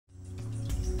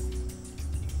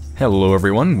Hello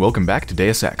everyone, welcome back to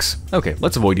Deus Ex. Okay,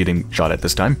 let's avoid getting shot at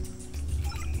this time.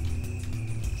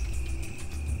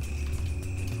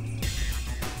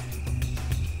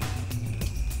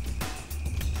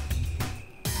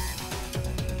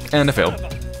 And I failed.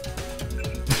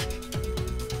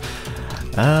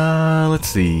 Let's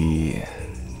see.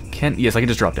 Yes, I can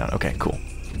just drop down. Okay, cool.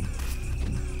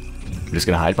 I'm just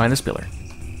gonna hide behind this pillar.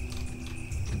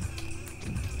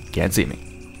 Can't see me.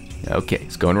 Okay,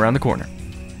 it's going around the corner.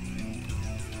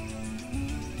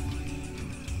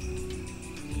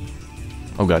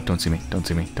 Oh god, don't see me, don't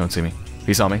see me, don't see me.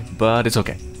 He saw me, but it's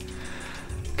okay.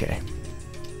 Okay.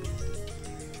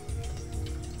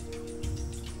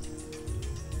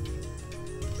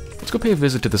 Let's go pay a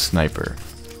visit to the sniper.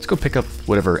 Let's go pick up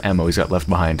whatever ammo he's got left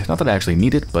behind. Not that I actually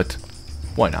need it, but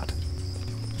why not?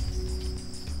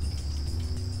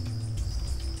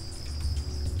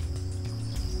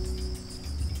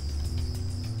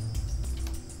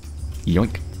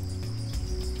 Yoink.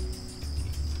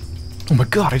 Oh my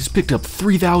god, I just picked up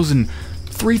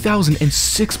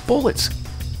 3,006 bullets!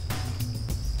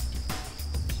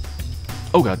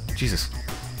 Oh god, Jesus.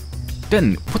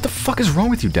 Denton, what the fuck is wrong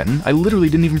with you, Denton? I literally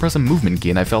didn't even press a movement key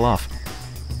and I fell off.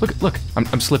 Look,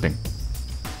 I'm slipping.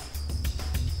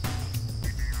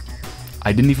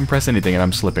 I didn't even press anything and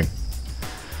I'm slipping.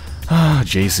 Ah,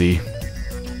 JC.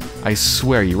 I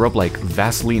swear, you rub like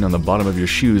Vaseline on the bottom of your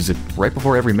shoes right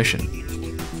before every mission.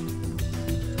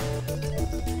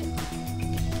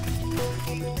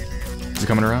 Is it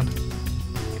coming around?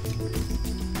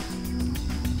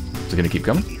 Is it gonna keep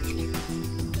coming?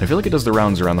 I feel like it does the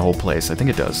rounds around the whole place. I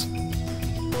think it does.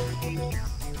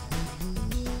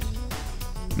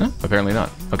 No? Apparently not.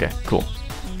 Okay, cool.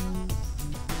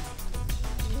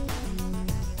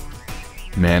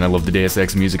 Man, I love the Deus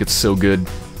Ex music. It's so good.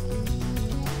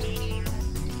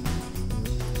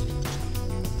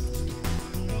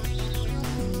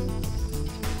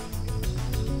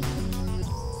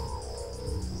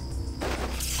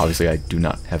 Obviously, I do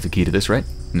not have the key to this, right?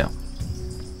 No.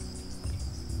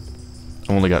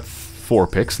 I've only got 4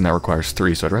 picks, and that requires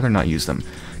 3, so I'd rather not use them.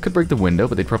 Could break the window,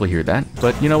 but they'd probably hear that.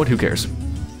 But you know what? Who cares?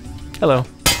 Hello.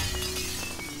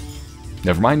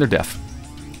 Never mind, they're deaf.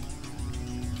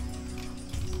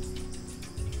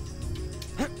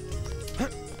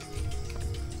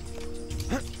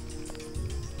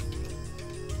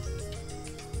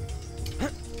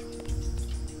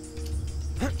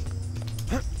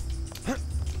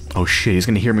 Oh shit, he's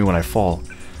gonna hear me when I fall.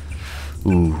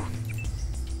 Ooh.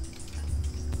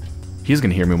 He's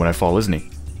gonna hear me when I fall, isn't he?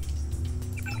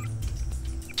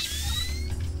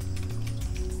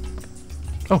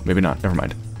 Oh, maybe not. Never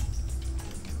mind.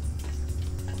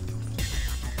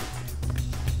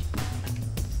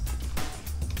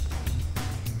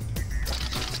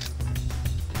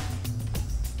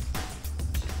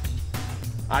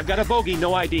 I've got a bogey,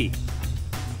 no ID.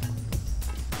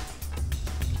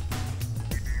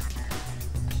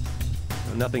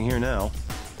 Nothing here now.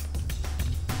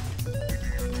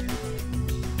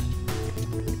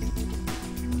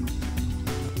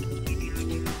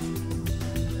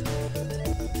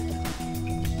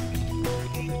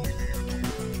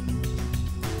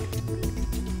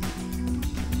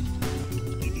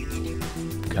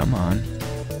 Come on.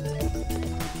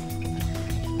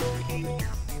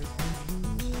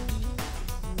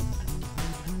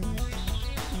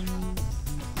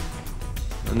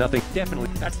 Nothing. Definitely.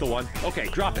 That's the one. Okay,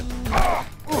 drop it.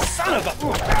 Son of a...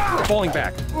 Falling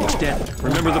back. It's dead.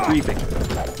 Remember the briefing.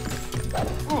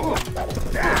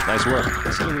 Nice work.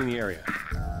 Someone in the area.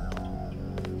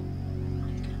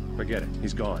 Forget it.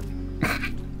 He's gone.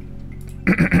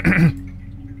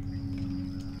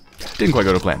 Didn't quite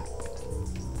go to plan.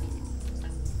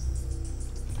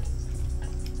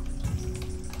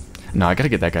 No, I gotta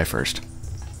get that guy first.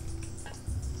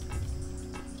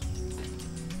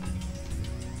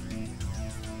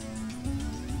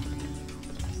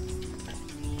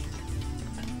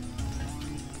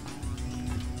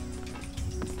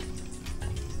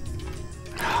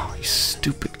 Oh, you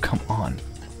stupid, come on.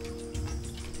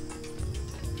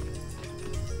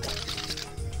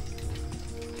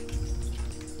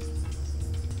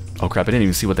 Oh crap, I didn't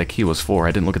even see what that key was for.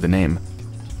 I didn't look at the name.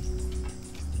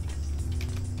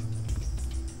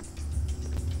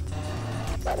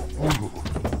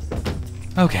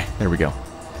 Okay, there we go.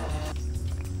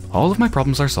 All of my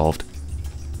problems are solved.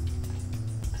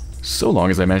 So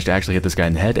long as I manage to actually hit this guy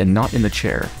in the head and not in the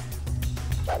chair.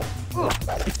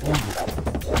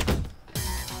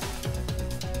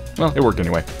 Well, it worked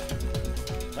anyway.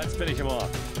 Let's finish him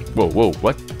off. Whoa, whoa,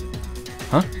 what?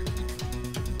 Huh?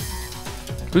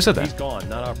 Who said that? He's gone,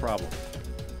 not our problem.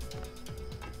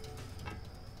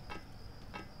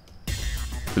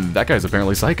 That guy's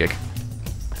apparently psychic.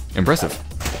 Impressive.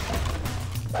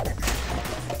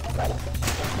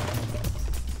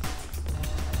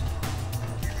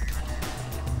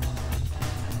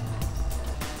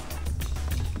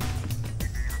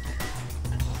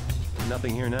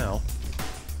 Nothing here now.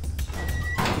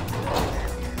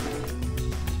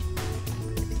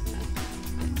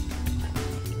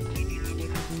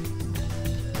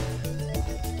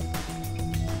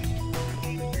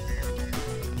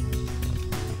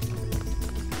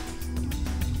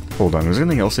 Hold on, is there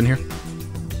anything else in here?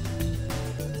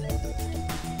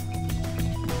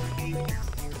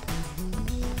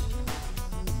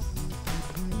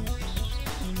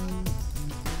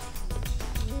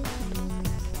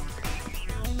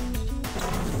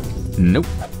 Nope.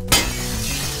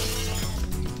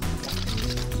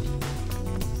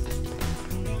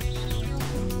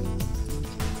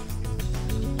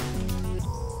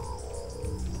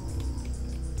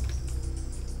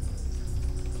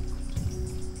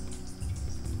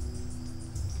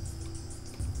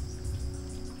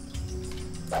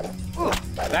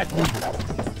 That.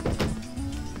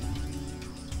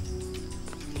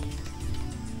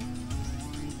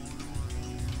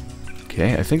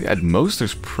 Okay, I think at most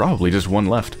there's probably just one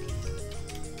left.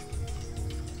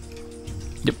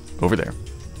 Yep, over there.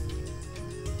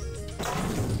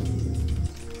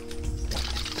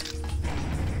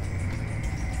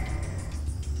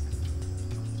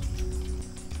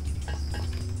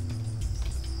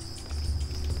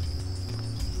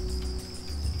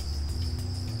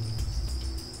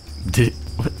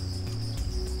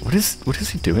 What is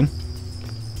he doing?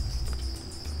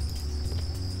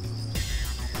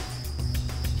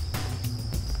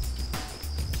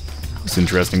 That was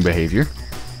interesting behavior.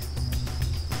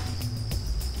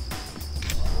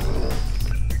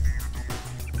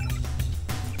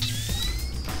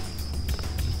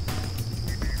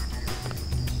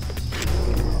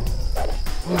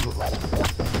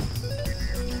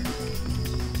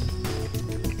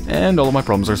 And all of my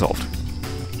problems are solved.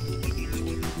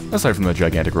 Aside from the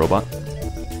gigantic robot.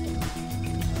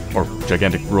 Or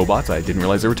gigantic robots, I didn't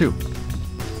realize there were two.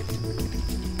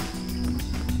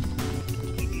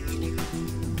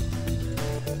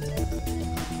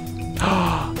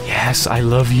 Yes, I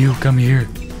love you. Come here.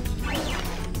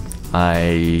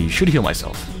 I should heal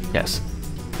myself. Yes.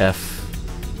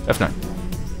 F9.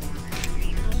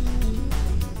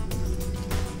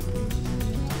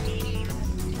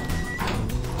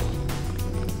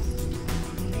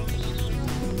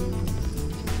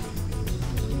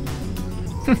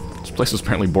 This place was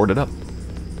apparently boarded up.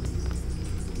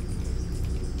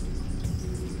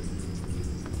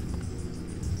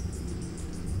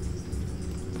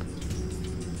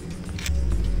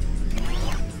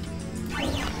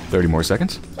 $30 more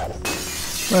seconds.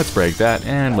 Let's break that,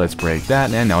 and let's break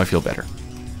that, and now I feel better.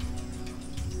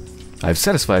 I've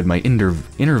satisfied my inner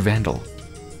vandal.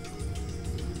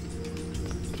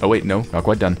 Oh wait, no, not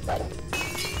quite done.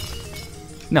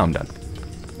 Now I'm done.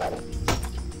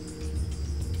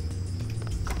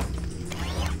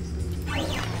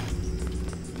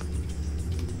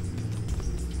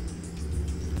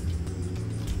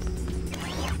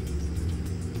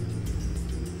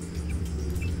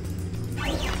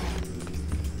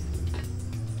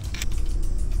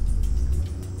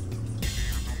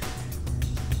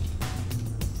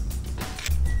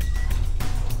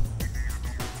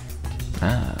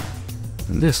 Ah,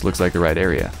 this looks like the right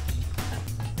area.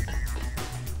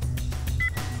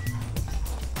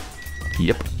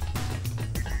 Yep.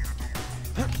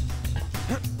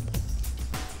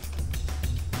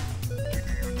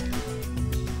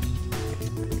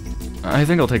 I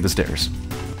think I'll take the stairs.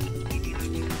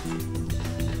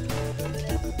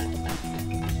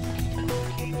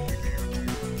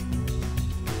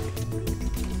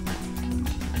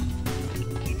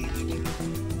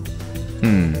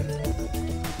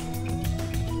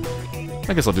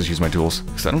 I guess I'll just use my tools,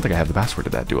 because I don't think I have the password to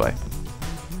that, do I?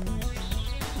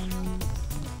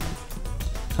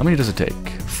 How many does it take?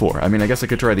 4. I mean, I guess I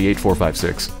could try the 8, 4, 5,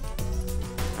 6.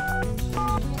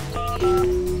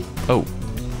 Oh.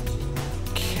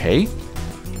 Okay.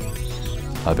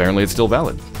 Apparently it's still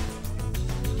valid.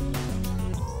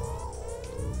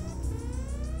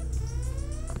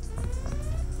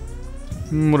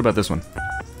 What about this one?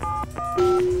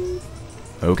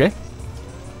 Okay.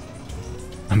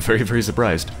 I'm very, very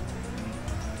surprised.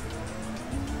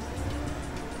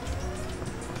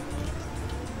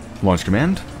 Launch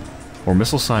command or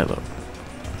missile silo?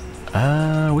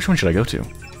 Which one should I go to?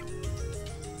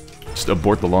 Just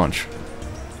abort the launch.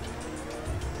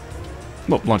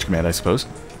 Well, launch command, I suppose.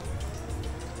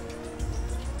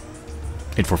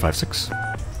 8, 4, 5, 6.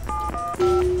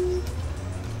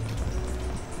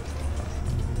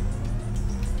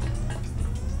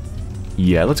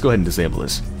 Yeah, let's go ahead and disable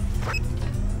this.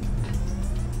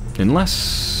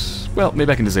 Unless... well,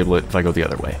 maybe I can disable it if I go the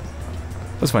other way.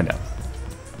 Let's find out.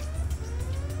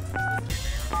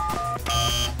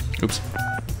 Oops.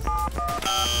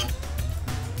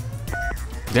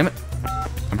 Damn it.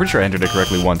 I'm pretty sure I entered it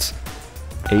correctly once.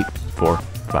 8, 4,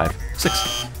 5,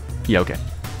 6. Yeah, okay.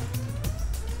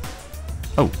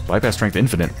 Oh, bypass strength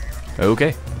infinite.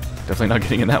 Okay. Definitely not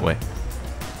getting in that way.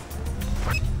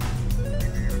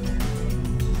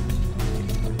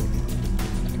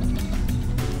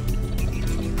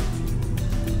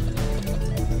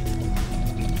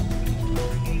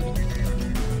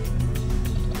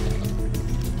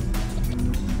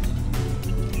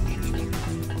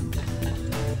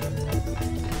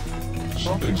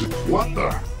 Something's... what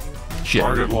the? Shit.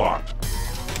 Target locked.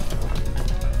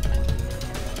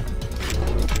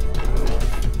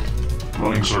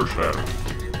 Running search pattern.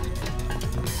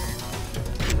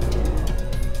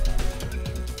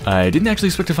 I didn't actually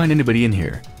expect to find anybody in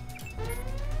here.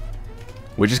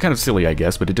 Which is kind of silly, I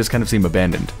guess, but it does kind of seem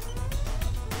abandoned.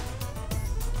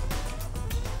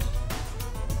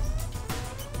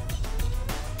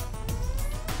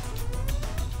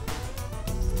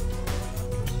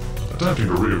 Attempting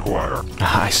to reacquire.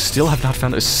 I still have not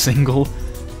found a single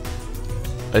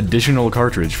additional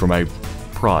cartridge for my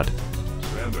prod.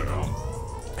 Stand down.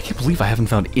 I can't believe I haven't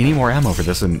found any more ammo for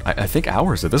this in, I think,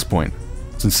 hours at this point.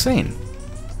 It's insane.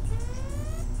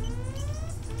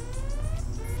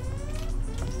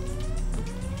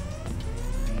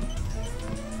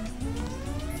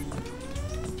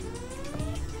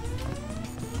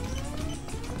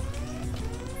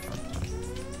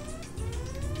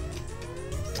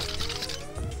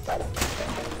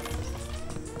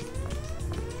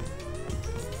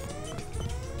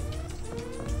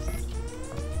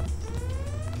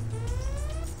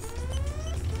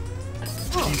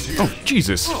 Oh,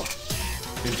 Jesus.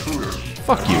 Intruder.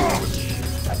 Fuck you.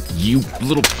 You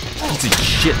little piece of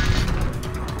shit.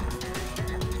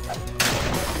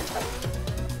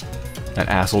 That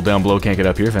asshole down below can't get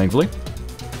up here, thankfully.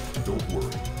 Don't worry.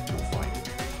 You'll find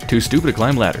it. Too stupid to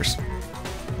climb ladders.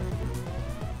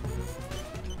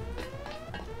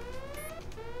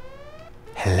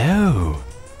 Hello.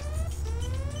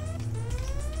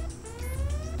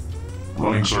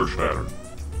 Running search pattern.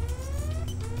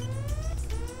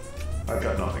 I've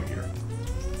got nothing here.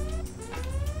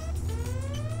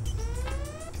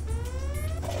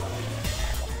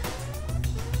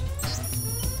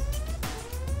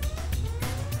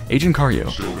 Agent Cario.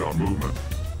 Still got movement.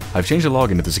 I've changed the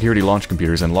login to the security launch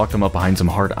computers and locked them up behind some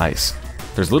hard ice.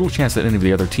 There's little chance that any of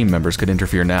the other team members could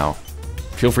interfere now.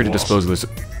 Feel free to dispose of this.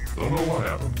 Don't know what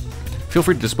happened. Feel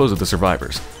free to dispose of the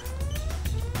survivors.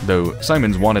 Though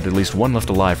Simons wanted at least one left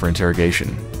alive for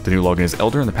interrogation. The new login is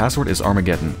Elder and the password is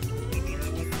Armageddon.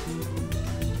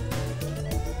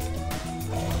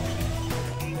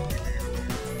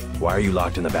 Why are you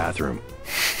locked in the bathroom?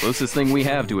 Closest thing we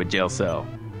have to a jail cell.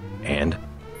 And?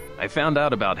 I found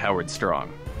out about Howard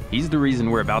Strong. He's the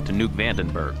reason we're about to nuke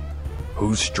Vandenberg.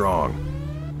 Who's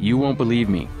strong? You won't believe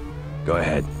me. Go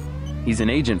ahead. He's an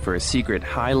agent for a secret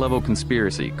high-level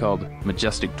conspiracy called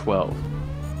Majestic 12.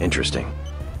 Interesting.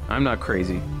 I'm not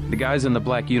crazy. The guys in the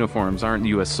black uniforms aren't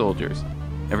U.S. soldiers.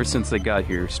 Ever since they got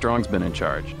here, Strong's been in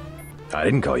charge. I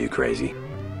didn't call you crazy.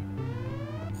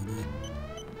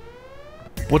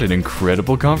 What an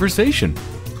incredible conversation.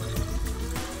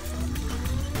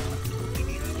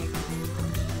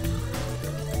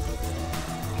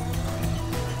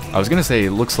 I was gonna say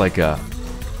it looks like that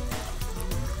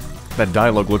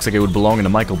dialogue looks like it would belong in a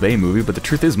Michael Bay movie, but the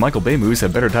truth is Michael Bay movies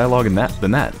have better dialogue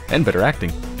than that, and better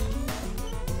acting.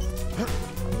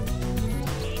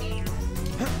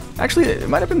 Actually, it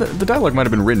might have been the dialogue might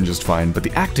have been written just fine, but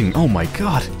the acting, oh my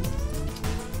god.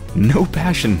 No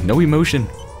passion, no emotion,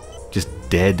 just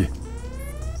dead.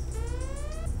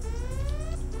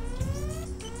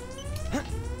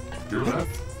 Hear that?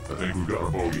 I think we've got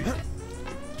a bogey.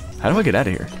 How do I get out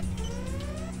of here?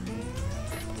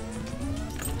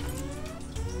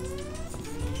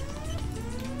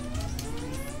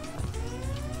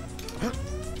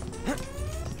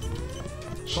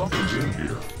 Something's in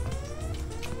here.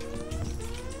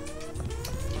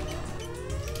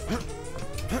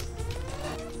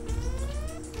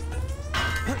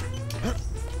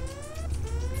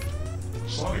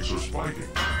 Sonics are spiking.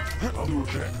 I'll do a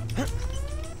check.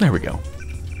 There we go.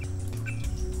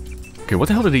 Okay, what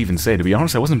the hell did he even say? To be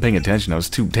honest, I wasn't paying attention. I was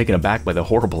too taken aback by the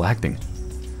horrible acting.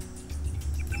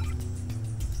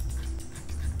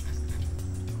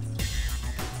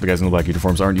 The guys in the black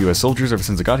uniforms aren't U.S. soldiers. Ever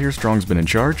since I got here, Strong's been in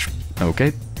charge.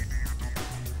 Okay.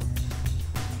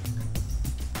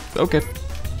 Okay.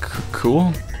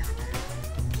 Cool.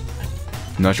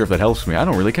 Not sure if that helps me. I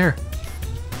don't really care.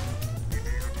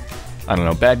 I don't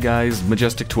know. Bad guys,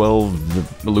 Majestic 12, the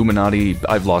Illuminati.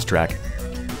 I've lost track.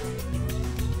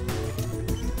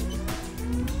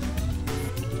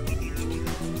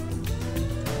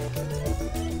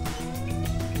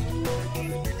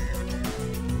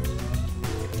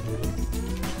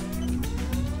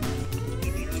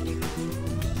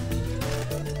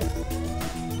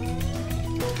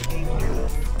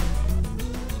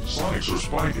 Sonics are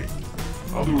spiking.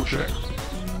 I'll do a check.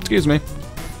 Excuse me.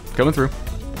 Coming through.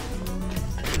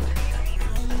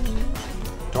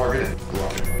 Target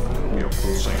dropping. We have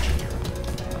full sanction here.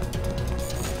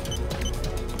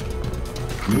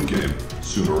 You'll get him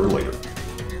sooner or later.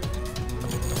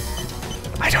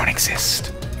 I don't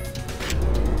exist.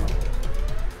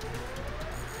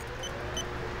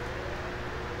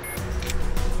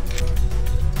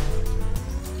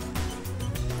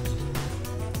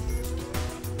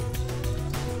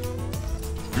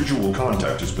 Visual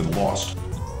contact has been lost.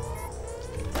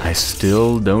 I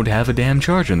still don't have a damn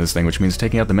charge in this thing, which means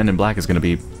taking out the men in black is going to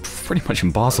be pretty much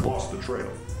impossible. Lost the trail.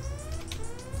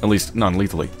 At least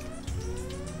non-lethally.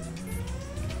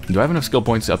 Do I have enough skill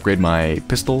points to upgrade my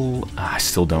pistol? I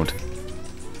still don't.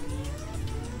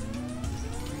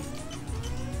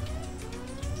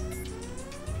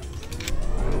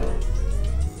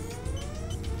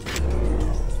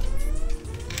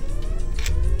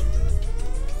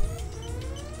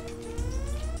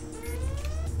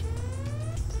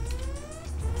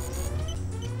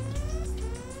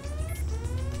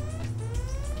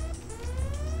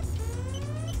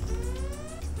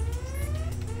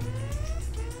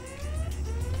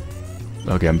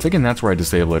 Okay, I'm thinking that's where I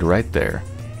disable it, right there.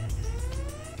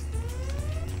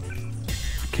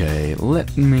 Okay,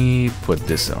 let me put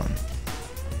this on.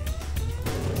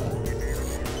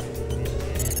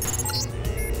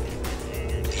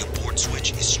 The abort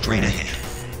switch is straight ahead.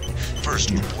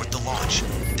 First, abort the launch,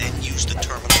 then use the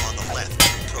terminal on the left to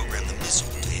program the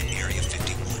missile to hit Area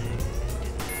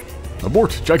 51.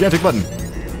 Abort! Gigantic button!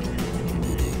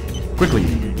 Quickly!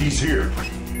 He's here.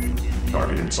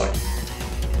 Target in sight.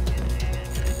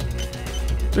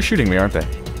 They're shooting me, aren't they?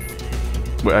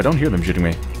 Well, I don't hear them shooting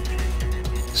me.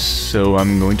 So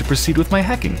I'm going to proceed with my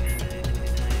hacking.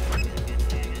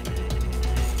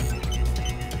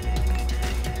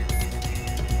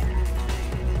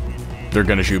 They're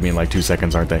gonna shoot me in like 2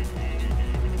 seconds, aren't they?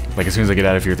 Like as soon as I get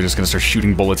out of here, they're just gonna start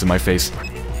shooting bullets in my face.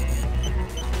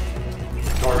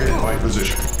 Target in my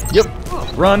position. Yep.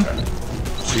 Run.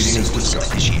 Proceeding is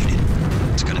discussed. Initiated.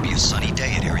 It's gonna be a sunny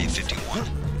day at Area 51.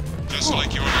 Just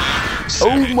like your lab,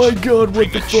 Oh my god,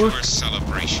 what the premature fuck?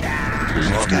 celebration.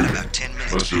 You've got about 10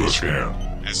 minutes. Let's do a scan.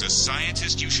 As a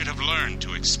scientist, you should have learned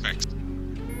to expect.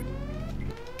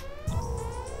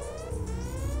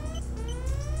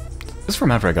 This is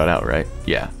from after I got out, right?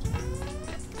 Yeah.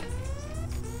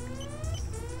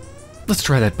 Let's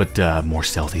try that, but more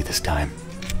stealthy this time.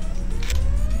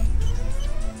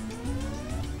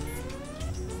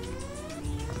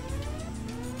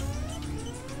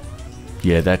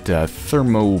 Yeah, that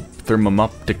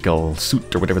thermoptical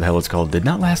suit, or whatever the hell it's called, did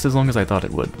not last as long as I thought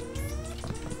it would.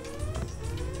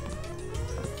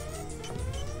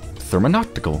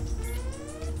 Thermonoptical.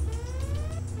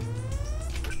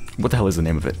 What the hell is the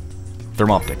name of it?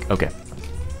 Thermoptic, okay.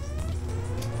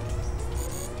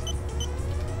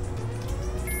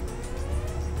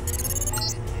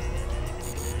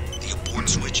 The abort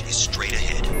switch is straight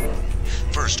ahead.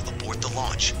 First, abort the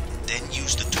launch, then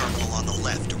use the terminal on the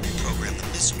left to reprogram the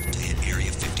missile to hit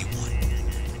Area 51.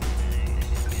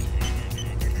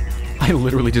 I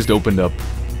literally just opened up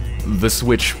the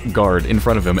switch guard in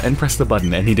front of him and pressed the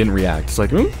button and he didn't react. It's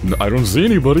like, oh, I don't see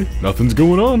anybody. Nothing's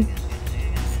going on.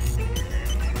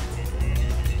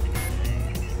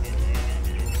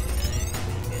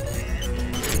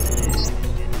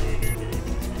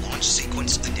 Launch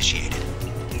sequence initiated.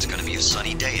 It's gonna be a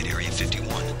sunny day at Area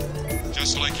 51.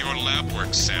 Just like your lab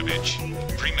work, Savage.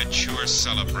 Premature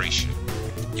celebration.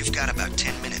 You've got about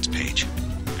 10 minutes, Paige.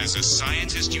 As a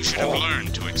scientist, you should have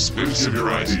learned to expect Please give your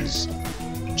surprises. IDs.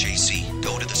 JC,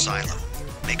 go to the silo.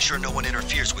 Make sure no one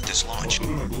interferes with this launch. Put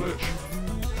in a glitch.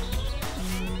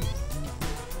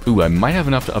 Ooh, I might have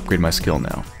enough to upgrade my skill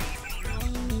now.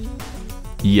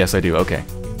 Yes, I do, okay.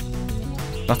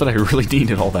 Not that I really need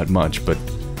it all that much, but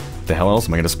the hell else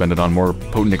am I going to spend it on? More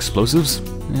potent explosives?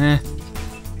 Eh.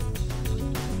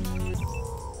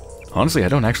 Honestly, I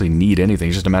don't actually need anything.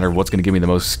 It's just a matter of what's going to give me the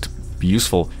most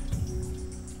useful...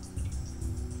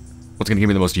 What's going to give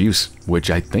me the most use, which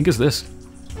I think is this.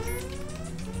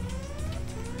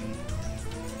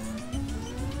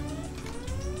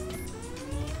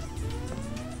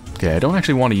 Okay, I don't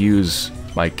actually want to use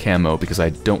my camo because I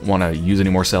don't want to use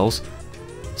any more cells,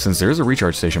 since there is a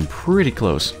recharge station pretty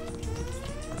close.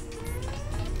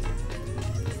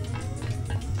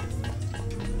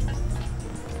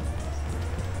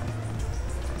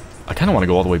 I kind of want to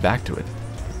go all the way back to it,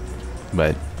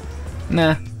 but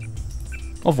nah,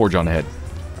 I'll forge on ahead.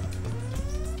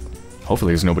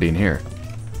 Hopefully there's nobody in here.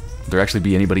 Will there actually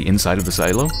be anybody inside of the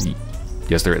silo?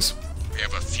 Yes, there is. We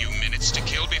have a few minutes to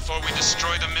kill before we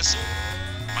destroy the missile.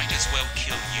 Might as well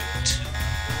kill you too.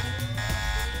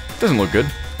 Doesn't look good.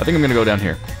 I think I'm gonna go down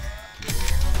here.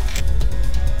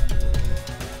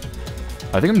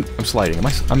 I think I'm sliding.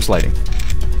 I'm sliding.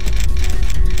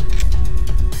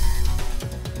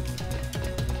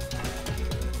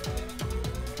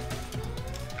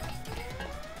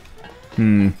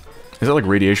 Is that like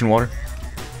radiation water?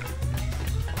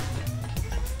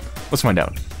 Let's find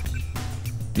out.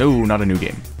 No, not a new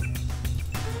game.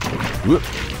 Whoop.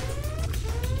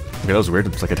 Okay, that was weird.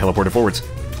 It's like I teleported forwards.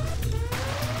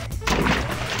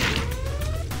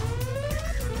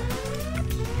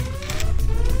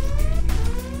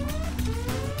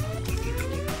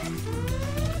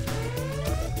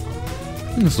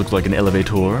 This looks like an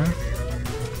elevator.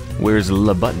 Where's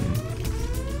the button?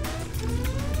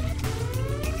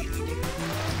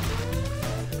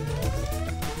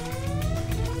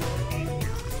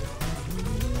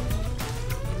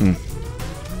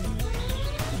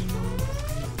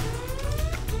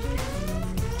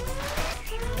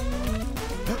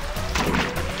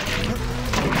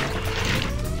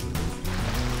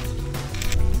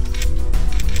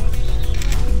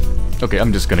 Okay,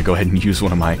 I'm just gonna go ahead and use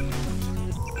one of my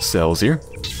cells here,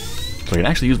 so I can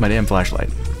actually use my damn flashlight.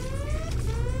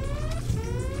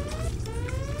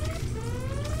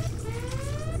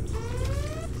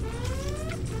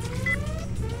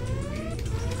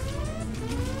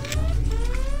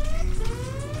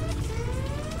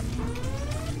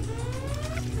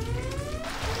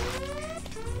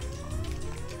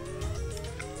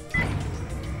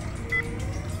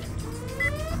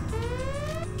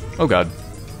 Oh god.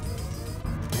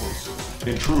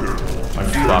 Intruder. I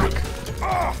feel it.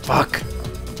 Fuck.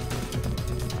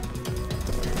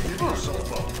 Keep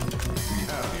yourself up. We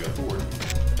have the authority.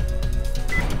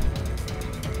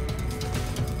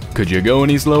 Could you go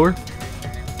any slower?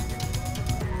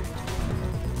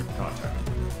 Contact.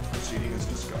 Proceeding as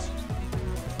discussed.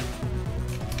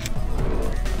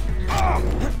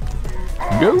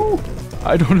 Go!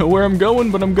 I don't know where I'm going,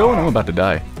 but I'm going. I'm about to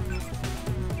die.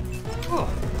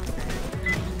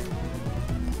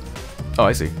 Oh,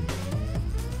 I see.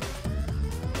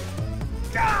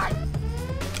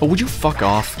 Oh, would you fuck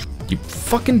off? You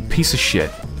fucking piece of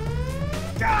shit.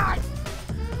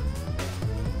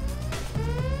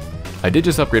 I did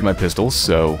just upgrade my pistols,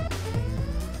 so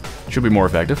should be more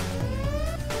effective.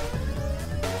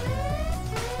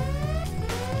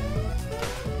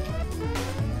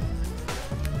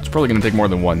 It's probably gonna take more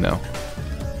than one, though.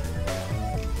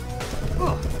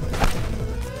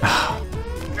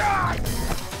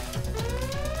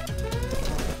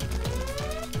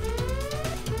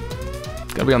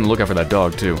 Gotta be on the lookout for that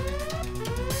dog, too.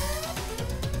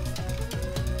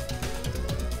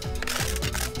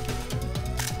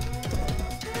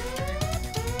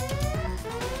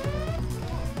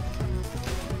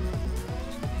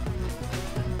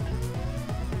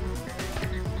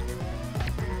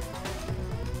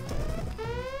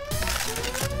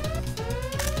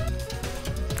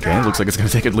 Okay, looks like it's gonna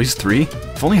take at least 3.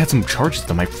 If only I had some charges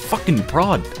to my fucking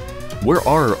prod. Where's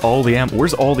all the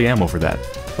ammo for that?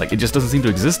 Like, it just doesn't seem to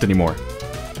exist anymore.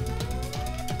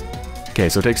 Okay,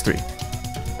 so it takes 3.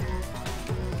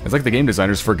 It's like the game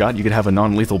designers forgot you could have a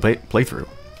non-lethal playthrough.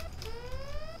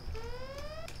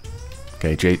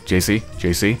 Okay,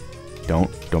 JC,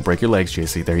 don't break your legs,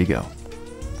 JC. There you go.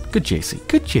 Good JC,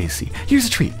 good JC. Here's a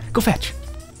treat. Go fetch.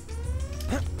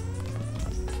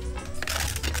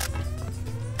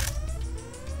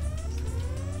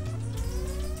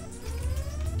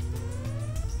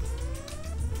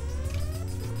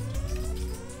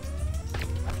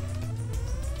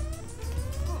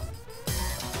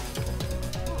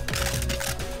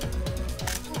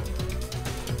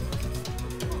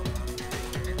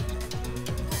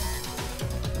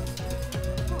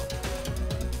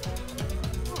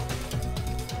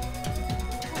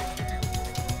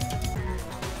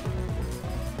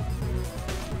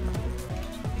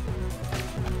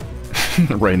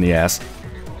 Right in the ass.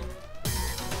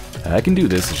 I can do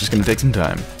this, it's just gonna take some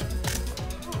time.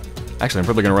 Actually, I'm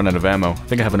probably gonna run out of ammo. I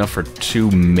think I have enough for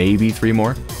 2, maybe 3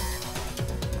 more.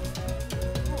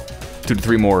 2 to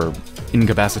 3 more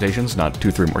incapacitations, not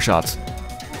 2 to 3 more shots.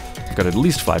 I've got at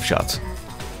least 5 shots.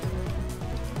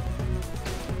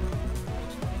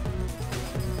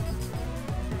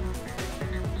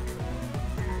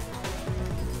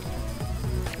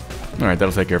 Alright,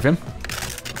 that'll take care of him.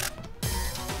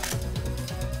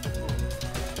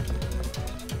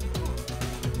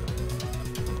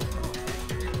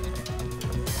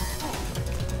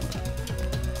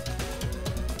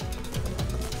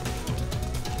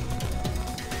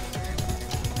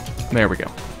 There we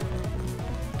go.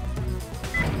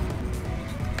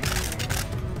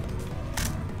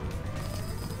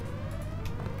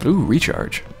 Ooh,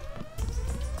 recharge.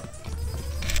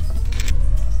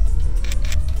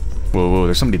 Whoa, whoa,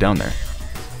 there's somebody down there.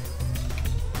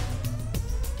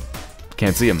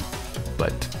 Can't see him,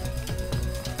 but...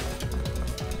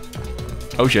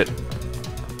 Oh shit.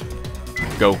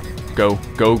 Go, go,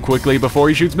 go quickly before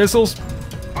he shoots missiles!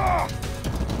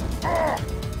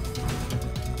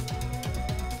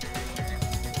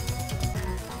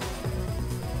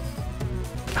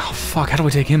 Oh fuck, how do I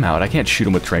take him out? I can't shoot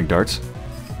him with tranq darts.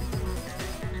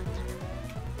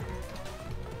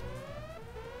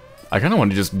 I kind of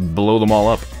want to just blow them all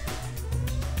up.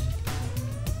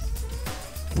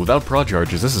 Without prod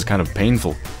charges, this is kind of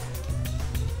painful.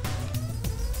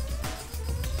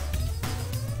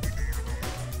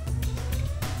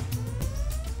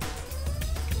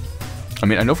 I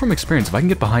mean, I know from experience, if I can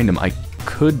get behind him, I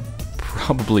could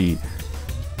probably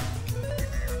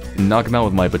knock him out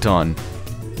with my baton.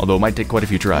 Although it might take quite a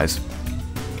few tries.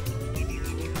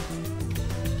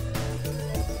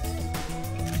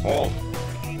 All,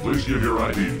 please give your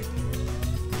ID.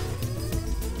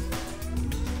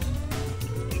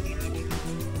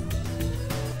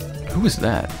 Who is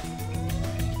that?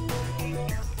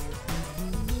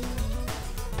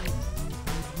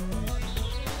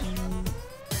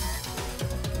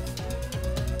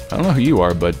 I don't know who you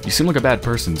are, but you seem like a bad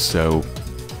person, so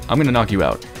I'm gonna knock you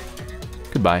out.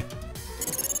 Goodbye.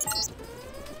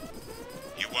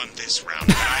 You won this round,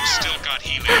 but I've still got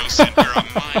Helios and we're a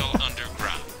mile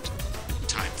underground.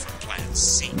 Time for Plan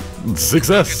C. It's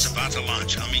Success! about to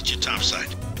launch. I'll meet you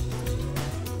topside.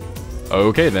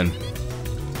 Okay then.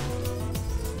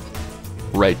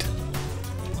 Right.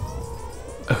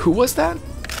 Who was that?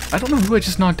 I don't know who I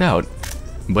just knocked out,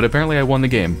 but apparently I won the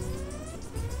game.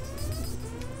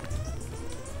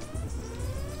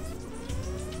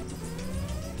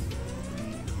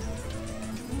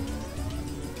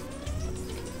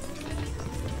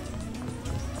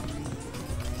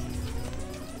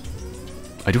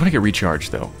 I do want to get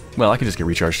recharged, though. Well, I can just get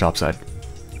recharged topside.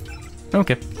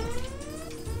 Okay.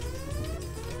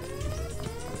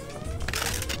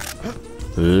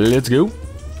 Let's go.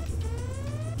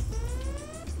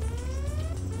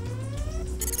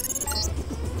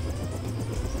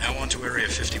 Now on to Area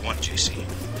 51, JC.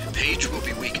 Page will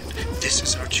be weakened. This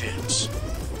is our chance.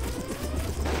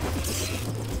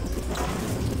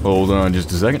 Hold on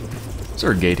just a second. Is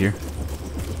there a gate here?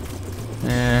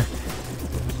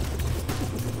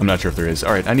 I'm not sure if there is.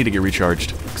 Alright, I need to get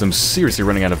recharged, because I'm seriously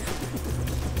running out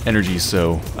of energy,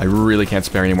 so I really can't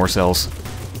spare any more cells.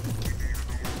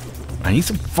 I need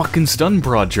some fucking stun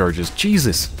prod charges.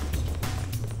 Jesus.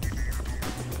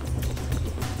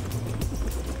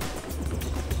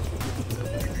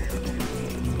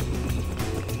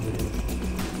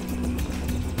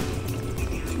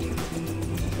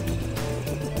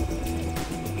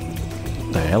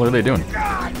 The hell are they doing?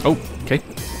 Oh, okay.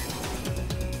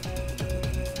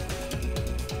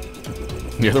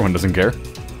 The other one doesn't care.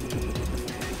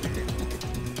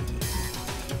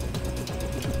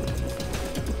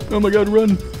 Oh my god,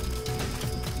 run!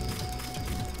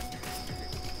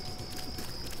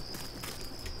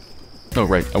 Oh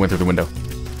right, I went through the window.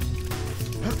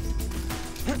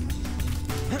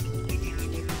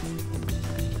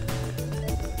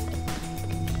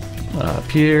 Up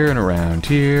here and around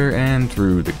here and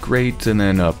through the grate and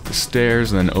then up the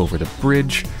stairs and then over the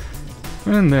bridge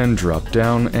and then drop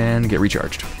down and get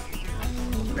recharged.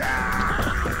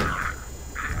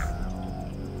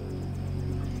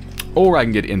 Or I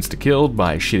can get insta-killed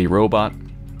by a shitty robot.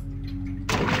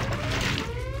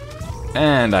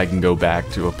 And I can go back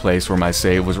to a place where my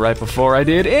save was right before I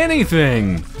did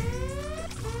anything!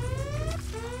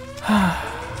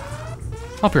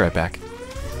 I'll be right back.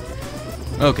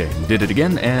 Okay, did it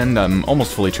again, and I'm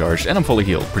almost fully charged, and I'm fully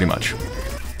healed, pretty much.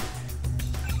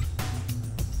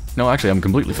 No, actually, I'm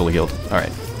completely fully healed.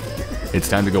 Alright. It's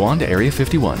time to go on to Area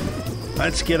 51.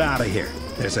 Let's get out of here.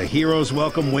 There's a hero's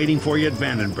welcome waiting for you at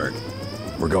Vandenberg.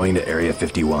 We're going to Area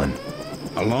 51.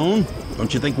 Alone?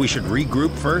 Don't you think we should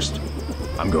regroup first?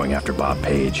 I'm going after Bob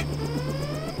Page.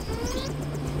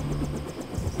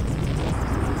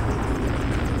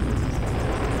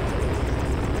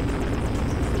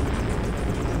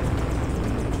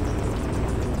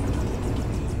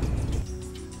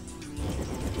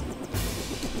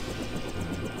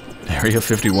 Area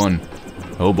 51.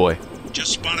 Oh boy.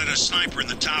 Just spotted a sniper in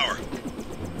the tower.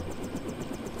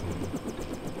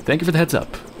 Thank you for the heads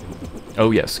up.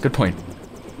 Oh yes, good point.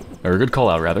 Or good call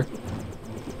out, rather.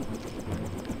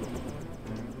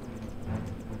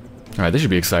 Alright, this should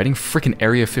be exciting. Frickin'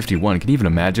 Area 51. Can you even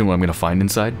imagine what I'm gonna find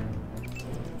inside?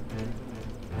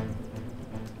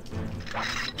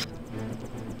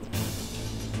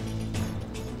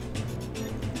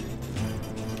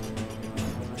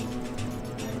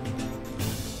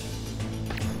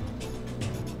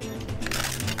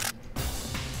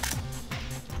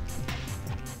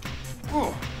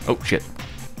 Oh, shit.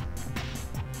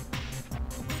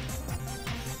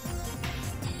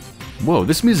 Whoa,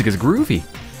 this music is groovy.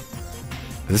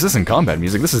 This isn't combat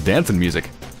music, this is dancing music.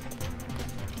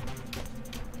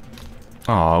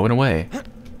 Aw, it went away.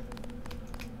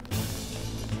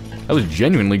 That was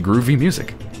genuinely groovy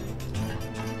music.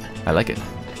 I like it.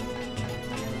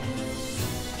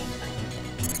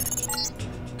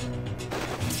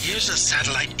 Here's a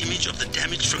satellite image of the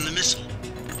damage from the missile.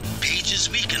 Page is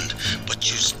weakened, but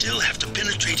you still have to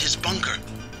penetrate his bunker.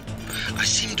 I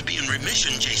seem to be in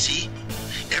remission, JC.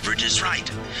 Everett is right.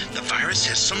 The virus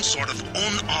has some sort of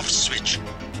on-off switch.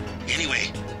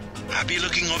 Anyway, I'll be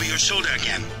looking over your shoulder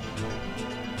again.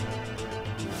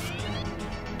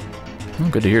 Oh,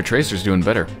 good to hear Tracer's doing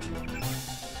better.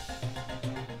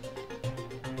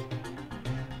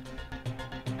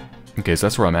 Okay, so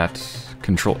that's where I'm at.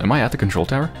 Control. Am I at the control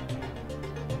tower?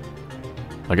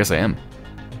 I guess I am.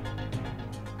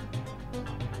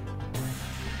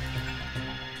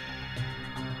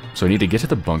 So I need to get to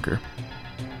the bunker,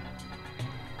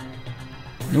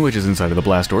 which is inside of the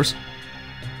blast doors,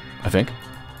 I think.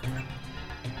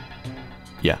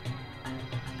 Yeah.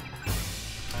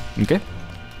 Okay.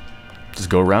 Just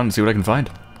go around and see what I can find.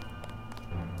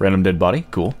 Random dead body,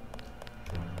 cool.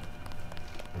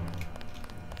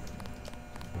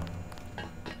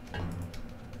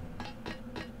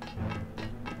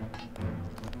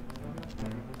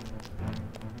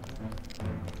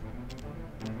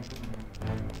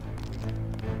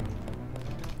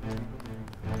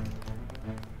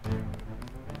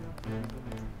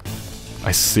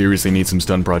 I seriously need some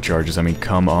stun prod charges. I mean,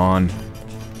 come on.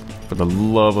 For the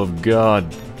love of God.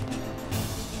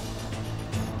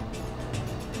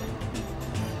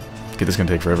 Okay, this is gonna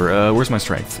take forever. Where's my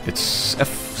strength? It's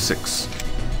F6.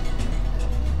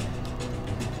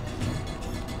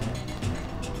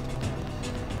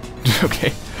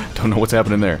 Okay, don't know what's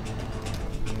happening there.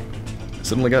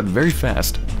 Suddenly got very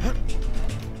fast.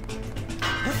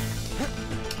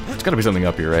 There's gotta be something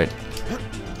up here, right?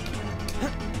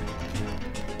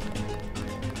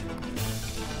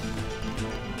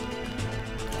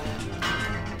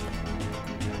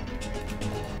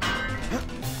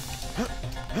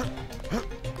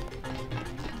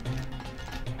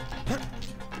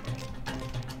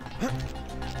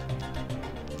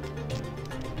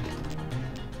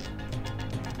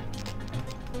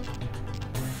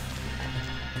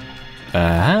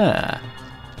 Aha!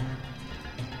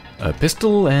 A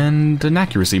pistol and an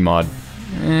accuracy mod.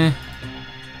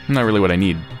 Not really what I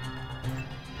need.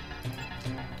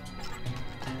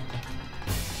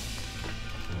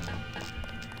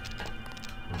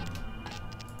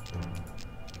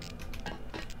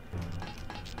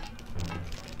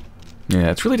 Yeah,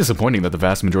 it's really disappointing that the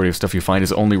vast majority of stuff you find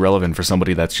is only relevant for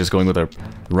somebody that's just going with a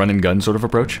run-and-gun sort of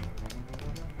approach.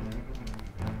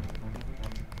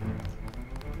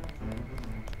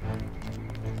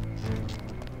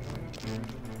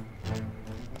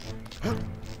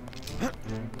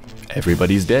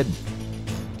 Everybody's dead.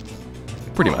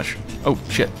 Pretty much. Oh,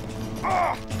 shit.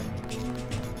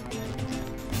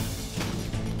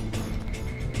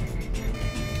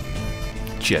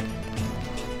 Shit.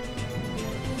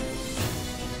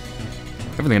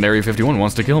 Everything in Area 51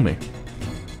 wants to kill me.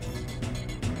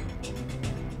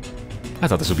 I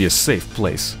thought this would be a safe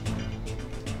place.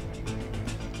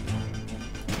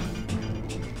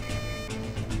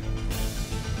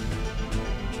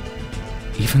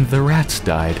 Even the rats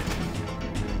died.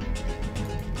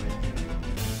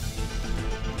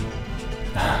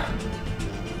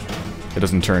 It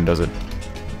doesn't turn, does it?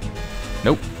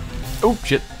 Nope. Oh,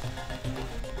 shit.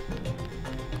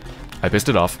 I pissed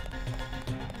it off.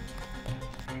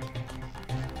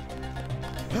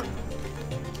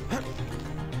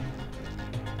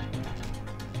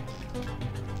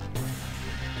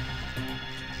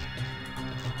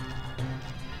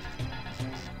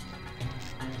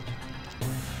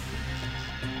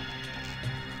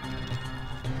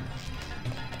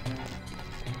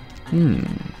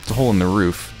 It's a hole in the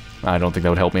roof. I don't think that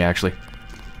would help me, actually.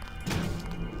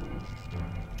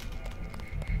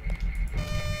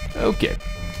 Okay.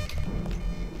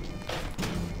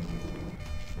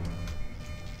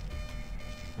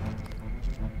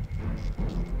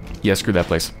 Yeah, screw that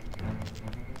place.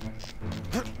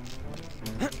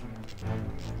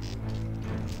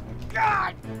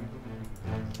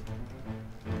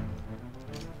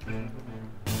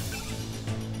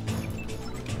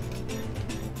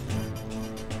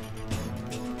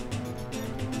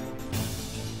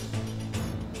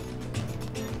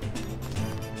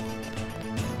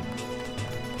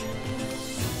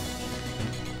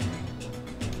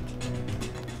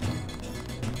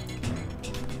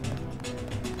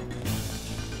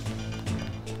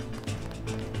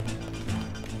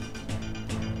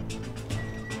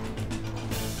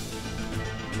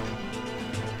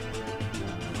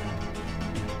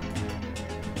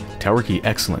 Tower key,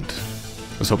 excellent.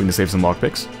 Was hoping to save some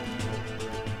lockpicks.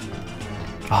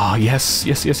 Ah, yes,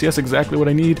 yes, yes, yes, exactly what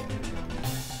I need.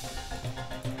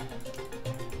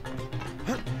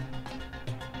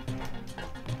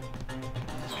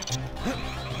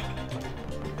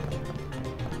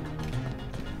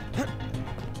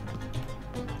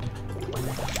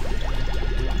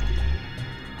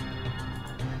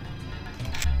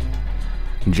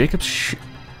 Jacob's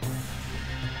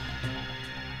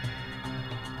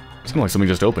It's kind of like something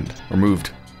just opened, or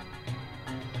moved.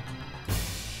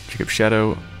 Jacob's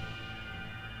Shadow.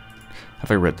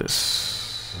 Have I read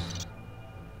this?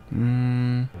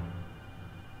 No,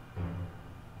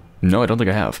 I don't think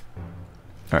I have.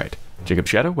 Alright. Jacob's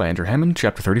Shadow by Andrew Hammond,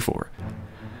 Chapter 34.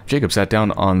 Jacob sat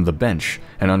down on the bench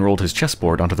and unrolled his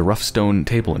chessboard onto the rough stone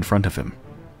table in front of him.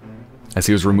 As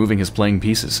he was removing his playing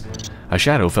pieces, a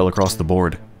shadow fell across the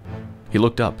board. He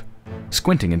looked up,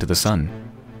 squinting into the sun.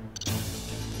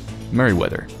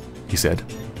 "Merryweather," he said.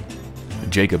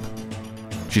 "Jacob."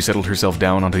 She settled herself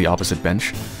down onto the opposite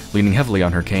bench, leaning heavily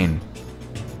on her cane.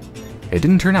 "It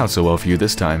didn't turn out so well for you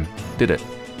this time, did it?"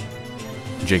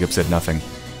 Jacob said nothing.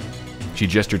 She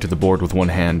gestured to the board with one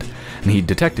hand, and he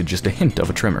detected just a hint of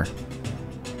a tremor.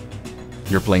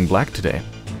 "You're playing black today."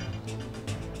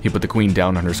 He put the queen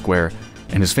down on her square,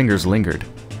 and his fingers lingered.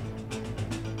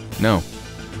 "No,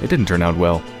 it didn't turn out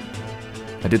well.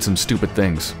 I did some stupid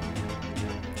things."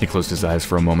 He closed his eyes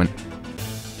for a moment.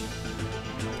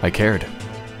 "I cared.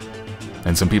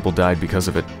 And some people died because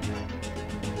of it."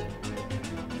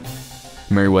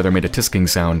 Merryweather made a tisking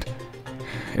sound.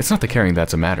 "It's not the caring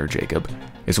that's a matter, Jacob.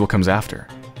 It's what comes after.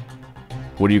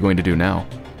 What are you going to do now?"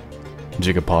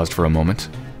 Jacob paused for a moment.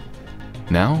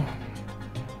 "Now?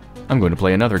 I'm going to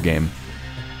play another game."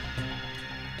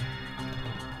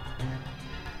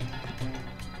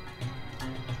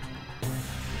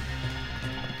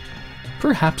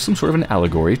 Perhaps some sort of an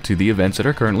allegory to the events that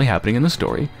are currently happening in the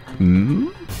story.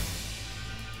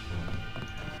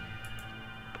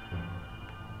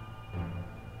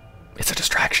 It's a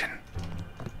distraction.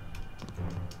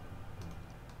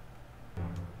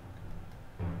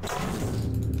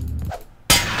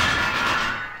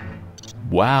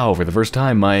 Wow, for the first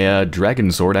time, my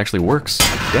dragon sword actually works.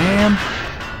 Damn!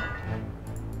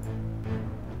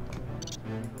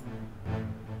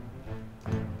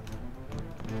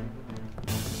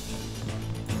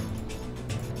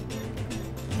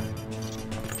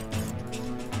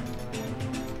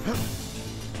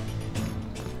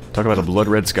 Talk about a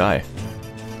blood-red sky.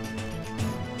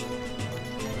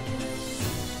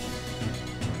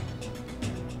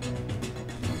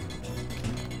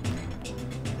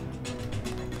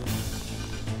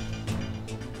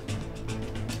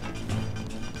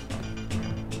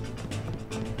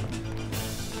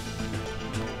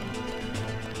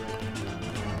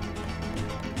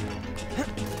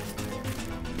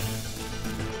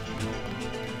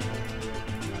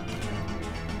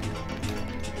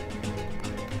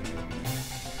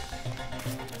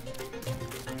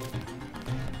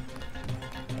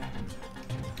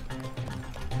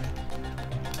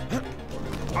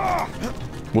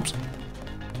 Whoops.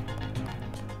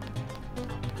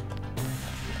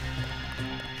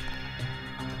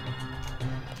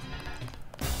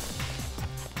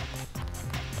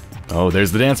 Oh,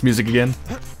 there's the dance music again.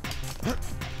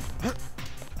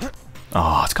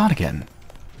 Oh, it's gone again.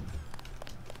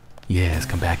 Yes,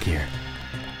 come back here.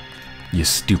 You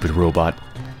stupid robot.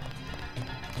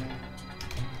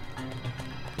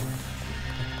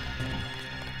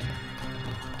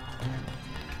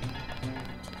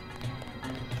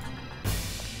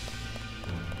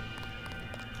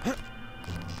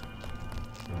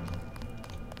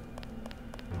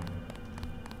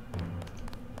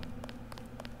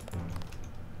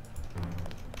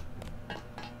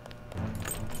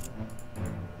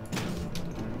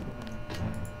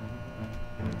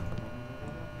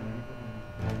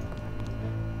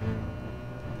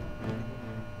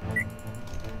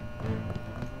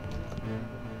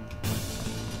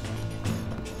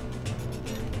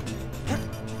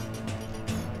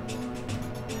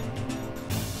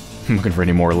 I'm looking for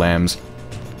any more lambs.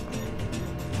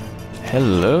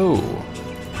 Hello.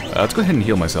 Let's go ahead and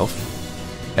heal myself.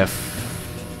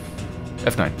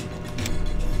 F9.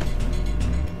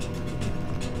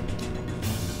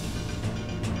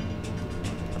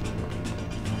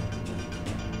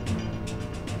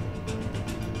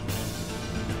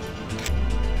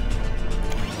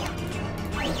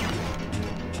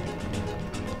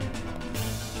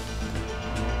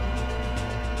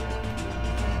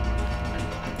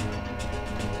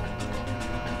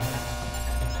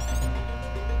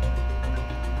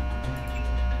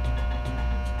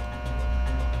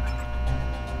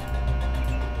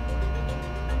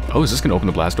 Oh, is this gonna open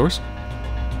the blast doors?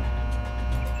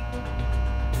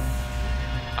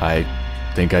 I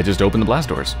think I just opened the blast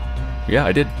doors. Yeah,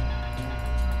 I did.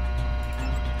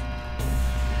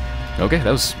 Okay,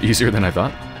 that was easier than I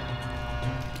thought.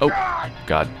 Oh,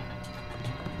 God.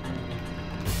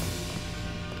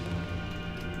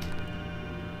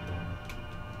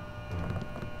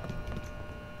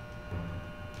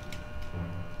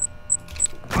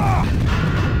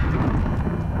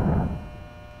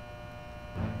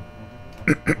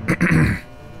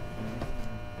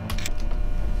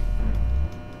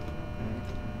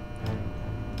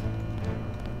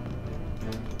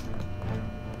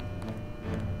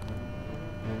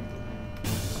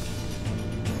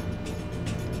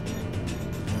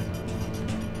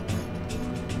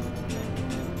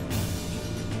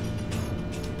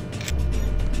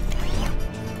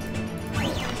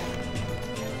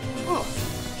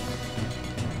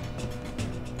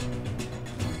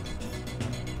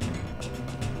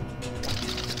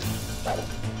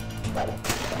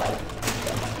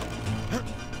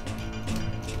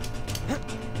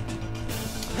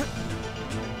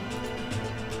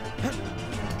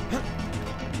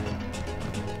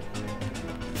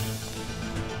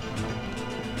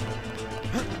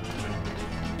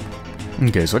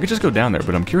 Okay, so I could just go down there,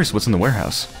 but I'm curious what's in the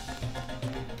warehouse.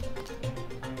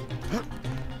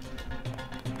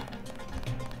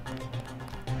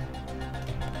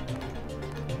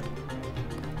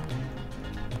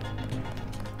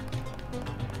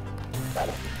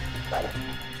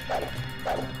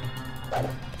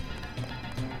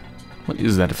 What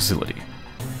is that facility?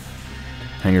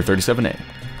 Hangar 37A.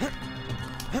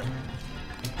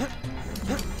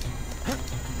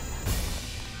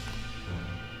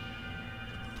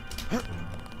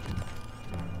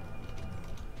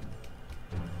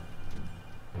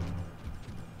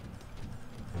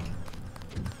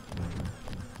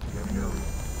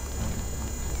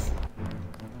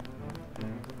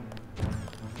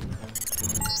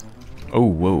 Oh,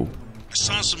 whoa. I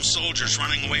saw some soldiers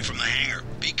running away from the hangar.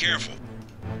 Be careful.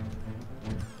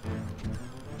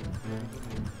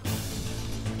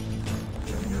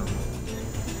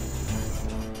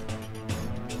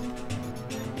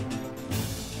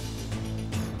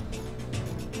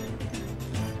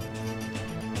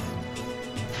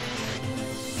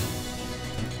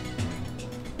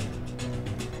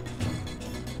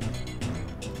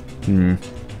 Hmm.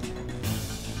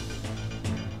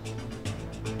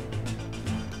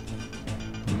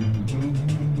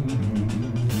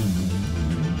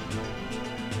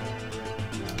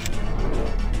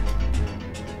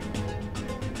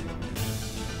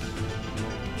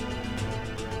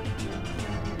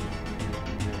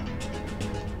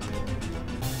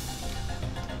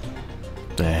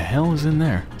 The hell is in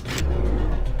there?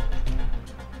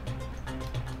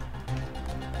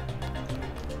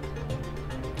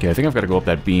 Okay, I think I've got to go up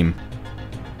that beam.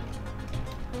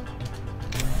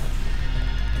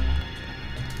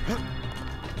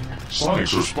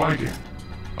 Sonics are spiking.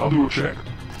 I'll do a check.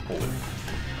 Hold it.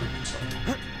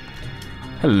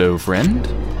 Hello,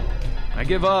 friend. I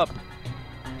give up.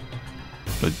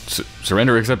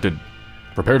 Surrender accepted.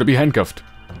 Prepare to be handcuffed.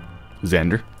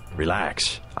 Xander.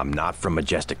 Relax. I'm not from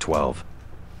Majestic 12.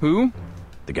 Who?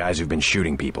 The guys who've been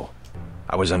shooting people.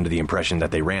 I was under the impression that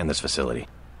they ran this facility.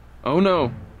 Oh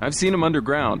no, I've seen them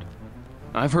underground.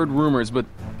 I've heard rumors, but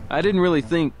I didn't really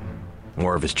think...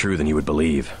 More of it's true than you would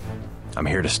believe. I'm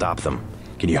here to stop them.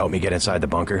 Can you help me get inside the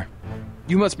bunker?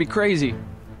 You must be crazy.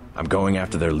 I'm going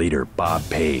after their leader, Bob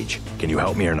Page. Can you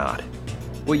help me or not?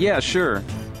 Well, yeah, sure.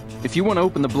 If you want to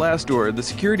open the blast door, the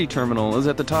security terminal is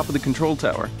at the top of the control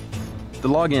tower. The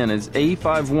login is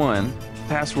A51,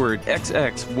 password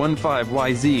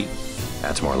XX15YZ.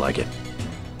 That's more like it.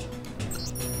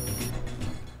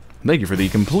 Thank you for the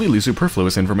completely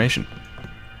superfluous information.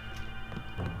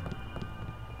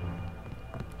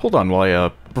 Hold on while I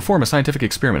perform a scientific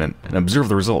experiment and observe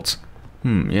the results.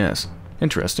 Yes.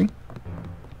 Interesting.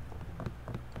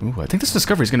 Ooh, I think this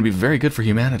discovery is going to be very good for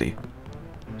humanity.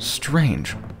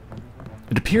 Strange.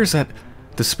 It appears that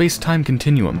the space-time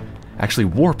continuum actually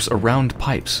warps around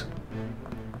pipes.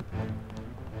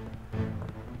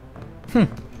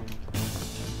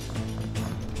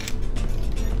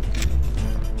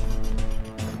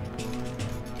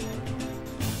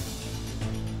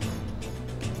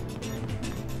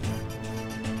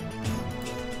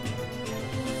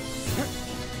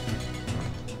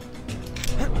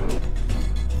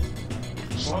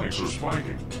 Sonics are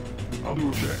spiking. I'll do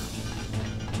a check.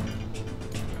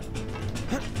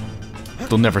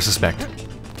 They'll never suspect.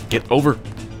 Get over.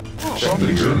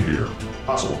 Something's in here.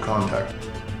 Possible contact.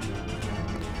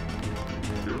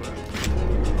 Hear that?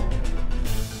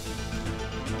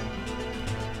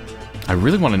 I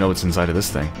really want to know what's inside of this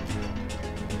thing.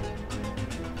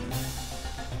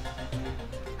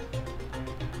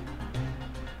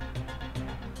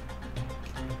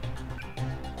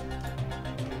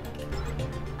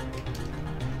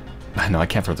 No, I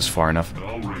can't throw this far enough.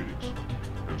 Null ratings.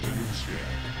 Continue to scan.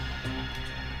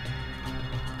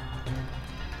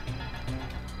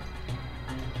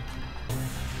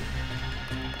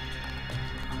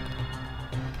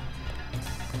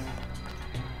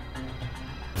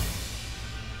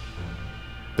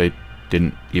 They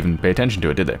didn't even pay attention to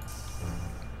it, did they?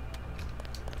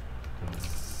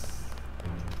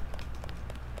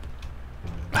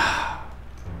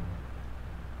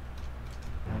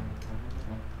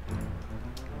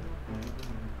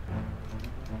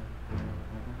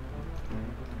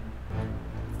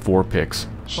 Four picks.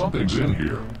 Something's in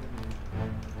here.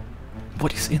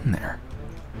 What is in there?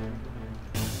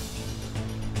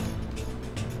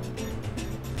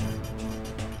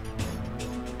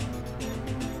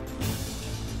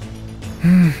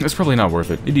 It's probably not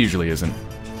worth it. It usually isn't.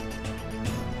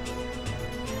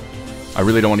 I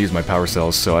really don't want to use my power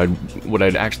cells, so what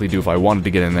I'd actually do if I wanted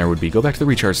to get in there would be go back to the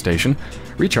recharge station,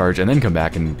 recharge, and then come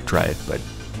back and try it, but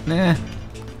nah.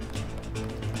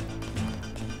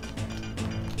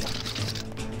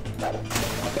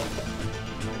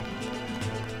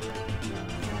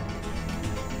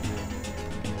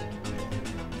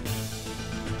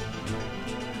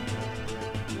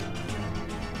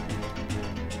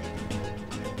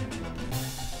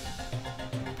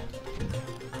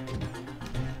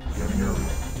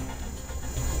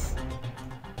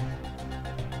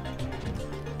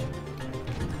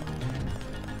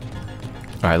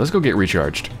 Alright, let's go get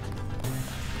recharged.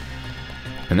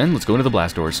 And then let's go into the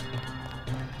blast doors.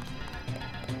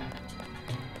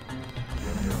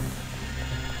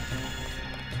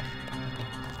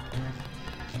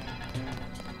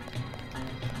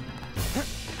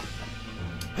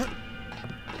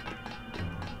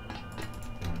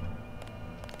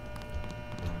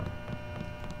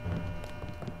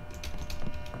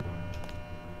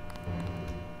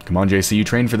 Come on, JC, you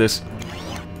trained for this.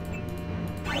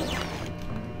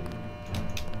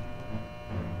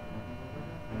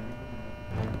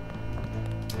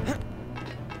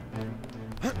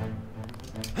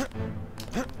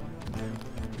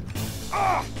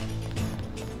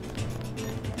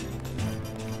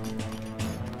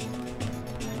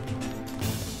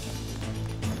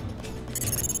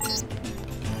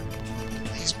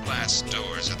 These blast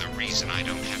doors are the reason I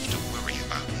don't have to worry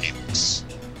about nukes.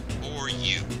 Or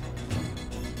you.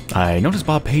 I noticed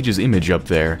Bob Page's image up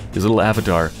there. His little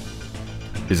avatar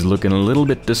is looking a little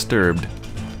bit disturbed.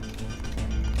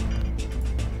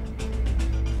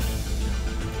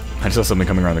 I saw something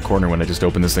coming around the corner when I just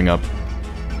opened this thing up.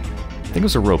 I think it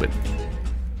was a robot.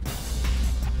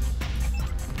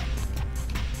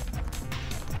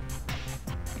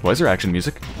 Why is there action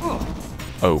music?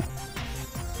 Oh.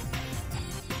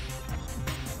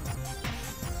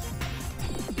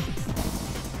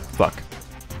 Fuck.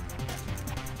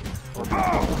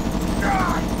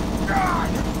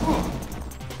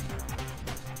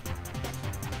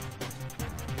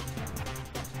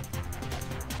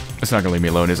 It's not gonna leave me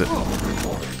alone, is it?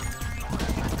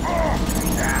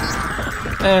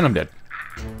 And I'm dead.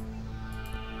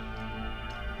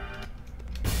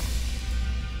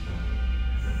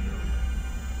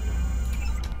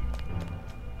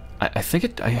 I think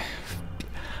it... I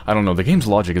don't know, the game's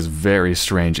logic is very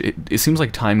strange. It seems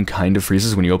like time kind of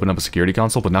freezes when you open up a security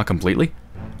console, but not completely.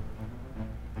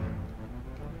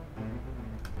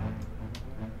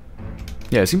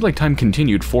 Yeah, it seems like time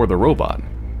continued for the robot.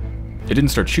 It didn't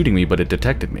start shooting me, but it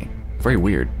detected me. Very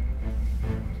weird.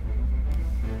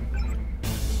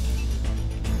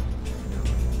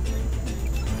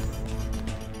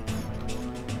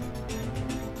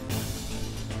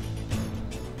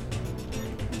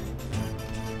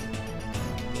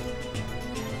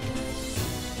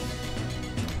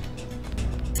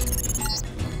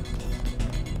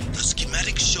 The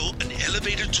schematics show an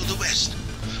elevator to the west,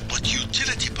 but utility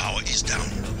down.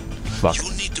 Fuck.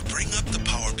 You'll need to bring up the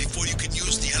power before you can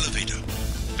use the elevator.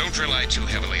 Don't rely too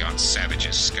heavily on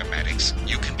Savage's schematics.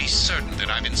 You can be certain that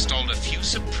I've installed a few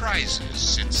surprises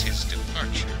since his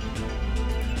departure.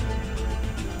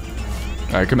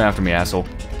 Alright, come after me, asshole.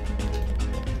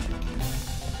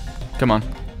 Come on.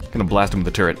 Gonna blast him with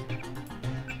the turret.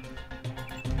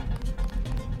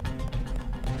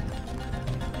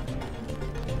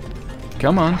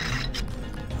 Come on.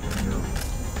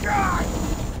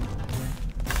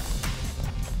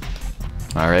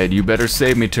 Alright, you better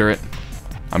save me, turret.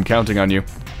 I'm counting on you.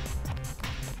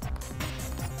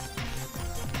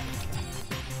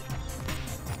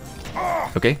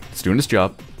 Okay, it's doing its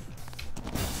job.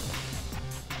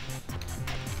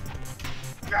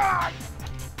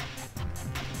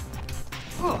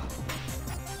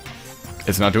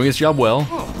 It's not doing its job well,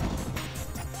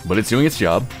 but it's doing its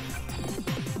job.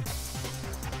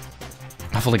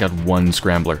 I've only got one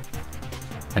scrambler,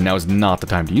 and now is not the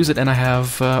time to use it, and I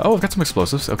have... oh, I've got some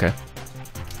explosives, okay.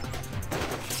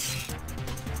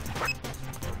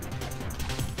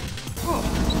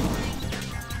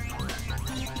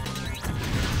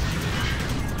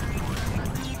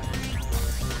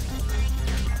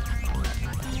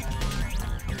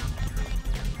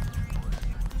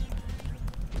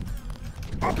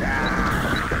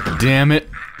 Damn it.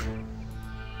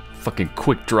 Fucking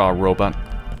quick draw robot.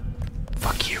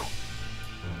 Fuck you.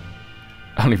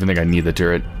 I don't even think I need the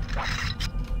turret.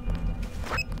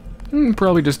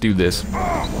 Probably just do this.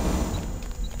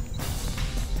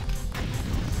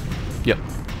 Yep.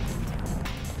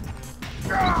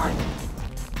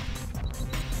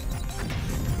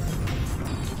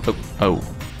 Oh.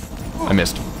 I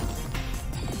missed.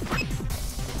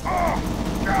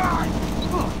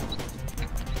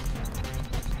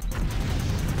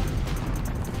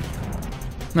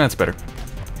 That's better.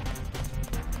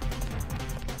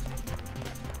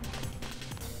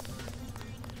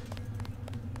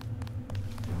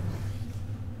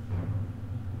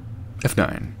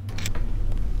 F9.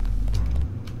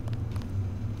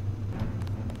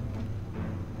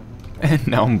 And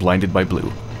now I'm blinded by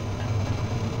blue.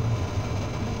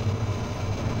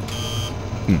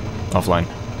 Offline.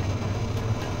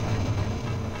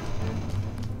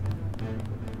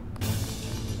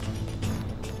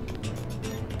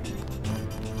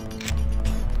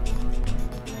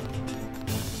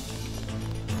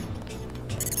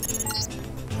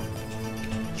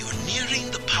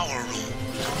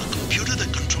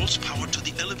 Power to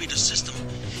the elevator system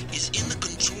is in the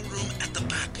control room at the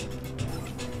back.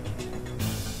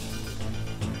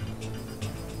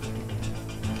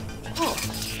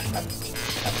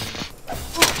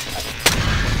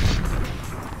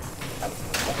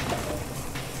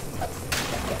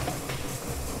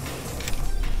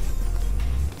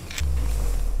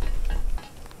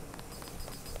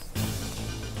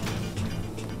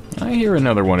 I hear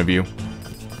another one of you.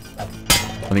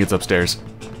 I think it's upstairs.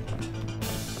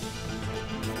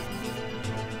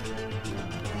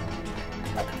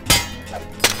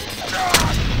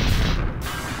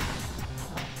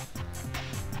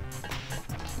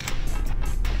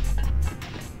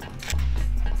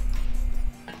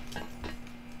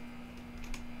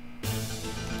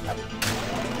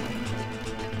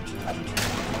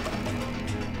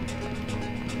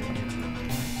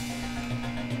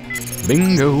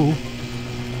 Bingo!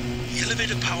 The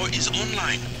elevator power is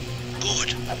online.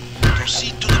 Good.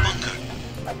 Proceed to the bunker.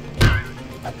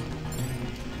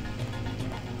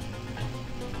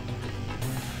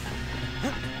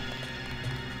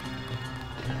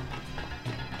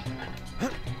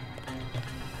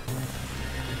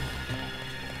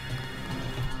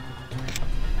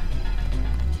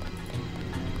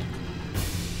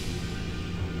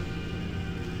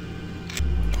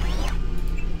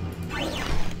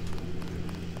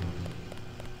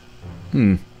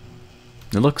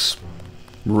 It looks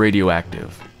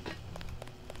radioactive.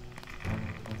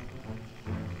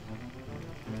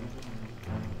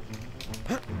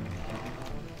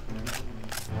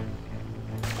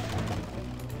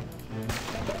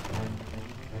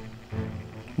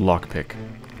 Lockpick.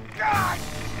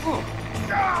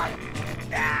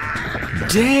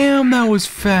 Damn, that was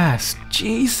fast.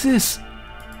 Jesus.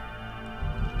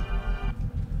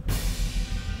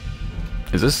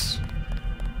 Is this?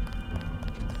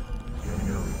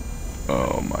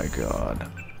 Oh my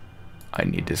god. I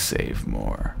need to save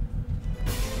more.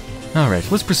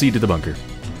 Alright, let's proceed to the bunker.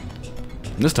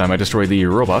 This time I destroyed the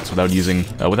robots without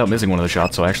missing one of the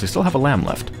shots, so I actually still have a lamb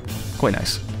left. Quite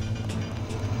nice.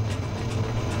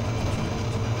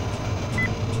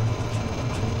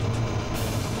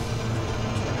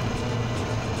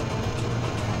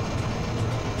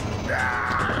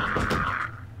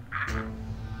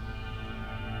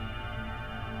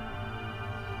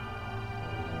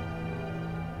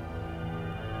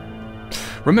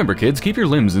 Remember, kids, keep your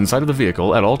limbs inside of the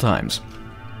vehicle at all times.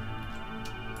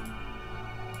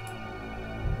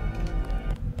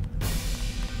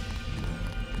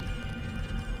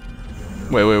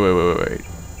 Wait.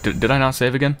 Did I not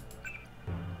save again?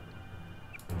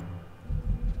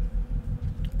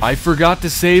 I forgot to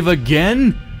save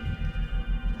again?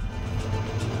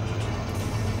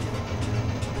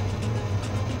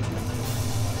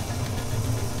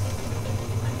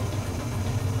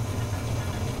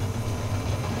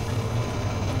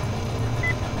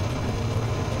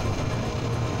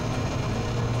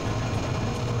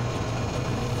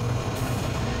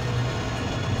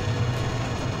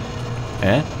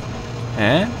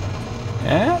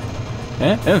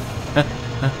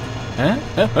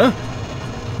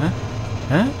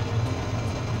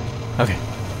 Okay.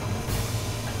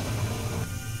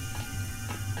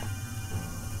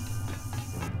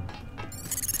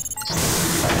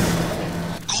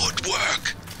 Good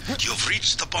work. You've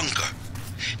reached the bunker.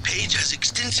 Page has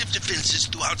extensive defenses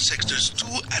throughout sectors 2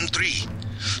 and 3,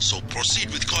 so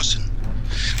proceed with caution.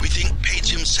 We think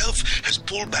Page himself has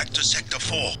pulled back to Sector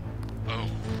 4. Oh,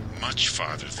 much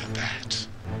farther than that.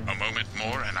 A moment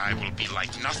more and I will be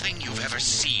like nothing you've ever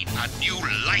seen. A new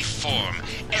life form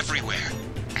everywhere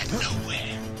and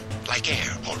nowhere. Like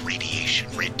air or radiation,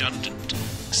 redundant,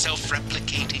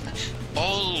 self-replicating,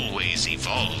 always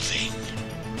evolving.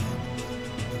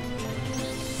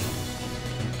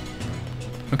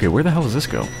 Okay, where the hell does this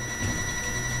go?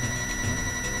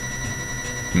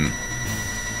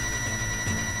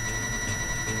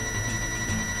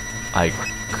 I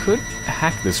could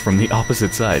hack this from the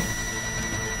opposite side.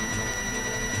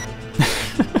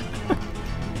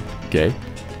 Okay.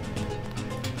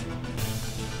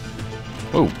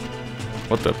 Whoa.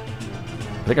 What the?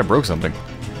 I think I broke something.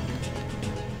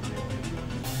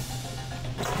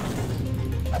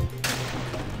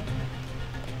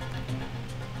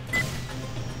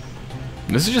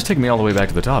 This is just taking me all the way back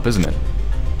to the top, isn't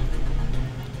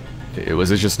it? Was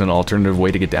this just an alternative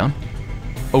way to get down?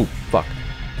 Oh, fuck.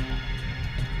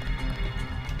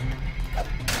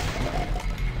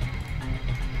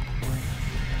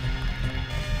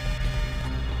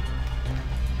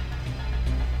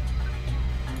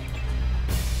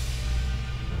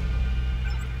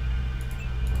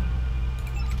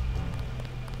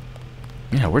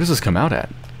 Yeah, where does this come out at?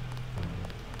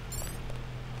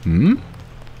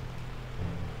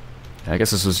 I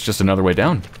guess this was just another way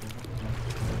down.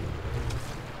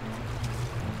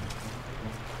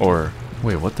 Or,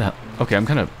 wait, what the hell? Okay, I'm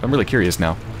really curious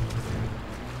now.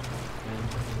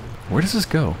 Where does this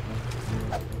go?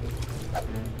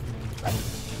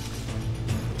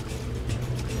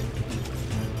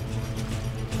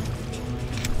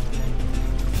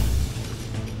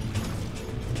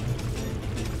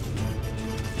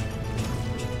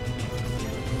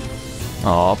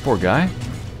 Aw, poor guy.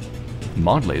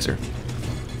 Mod laser.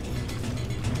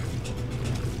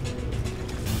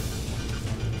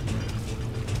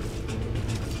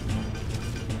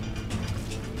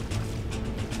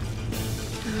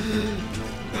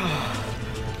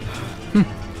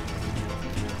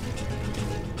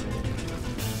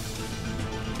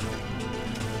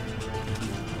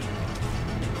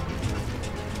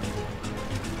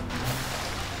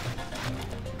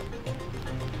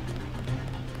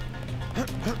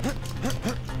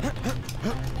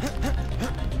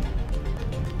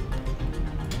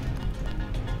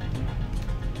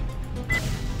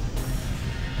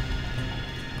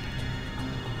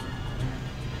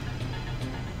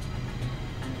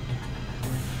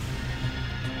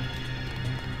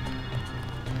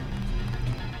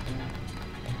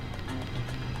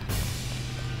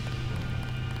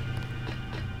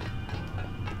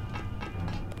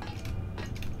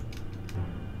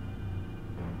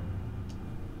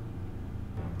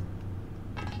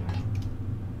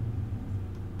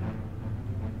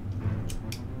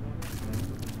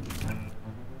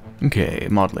 Okay,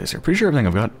 mod laser. Pretty sure everything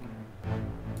I've got...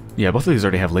 Yeah, both of these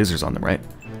already have lasers on them, right?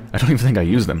 I don't even think I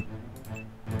use them.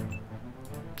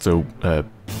 So,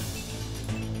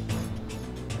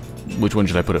 which one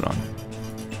should I put it on?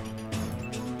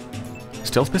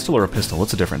 Stealth pistol or a pistol?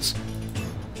 What's the difference?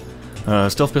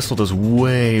 Stealth pistol does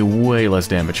way, way less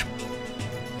damage.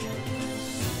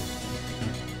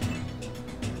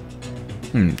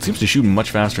 It seems to shoot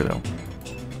much faster, though.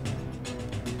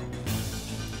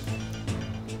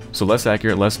 So less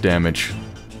accurate, less damage.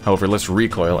 However, less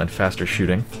recoil and faster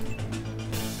shooting.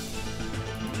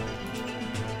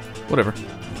 Whatever.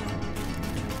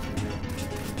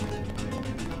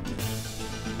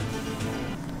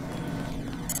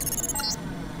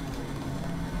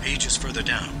 Page is further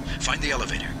down. Find the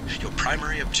elevator. Your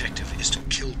primary objective is to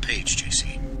kill Page,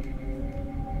 JC.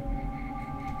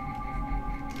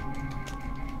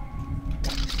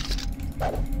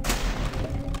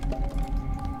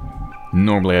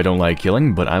 Normally I don't like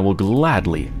killing, but I will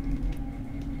gladly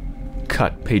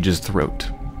cut Paige's throat.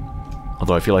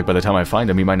 Although I feel like by the time I find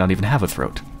him, he might not even have a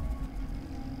throat.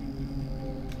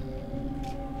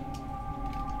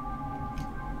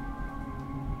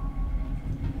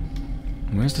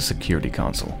 Where's the security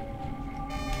console?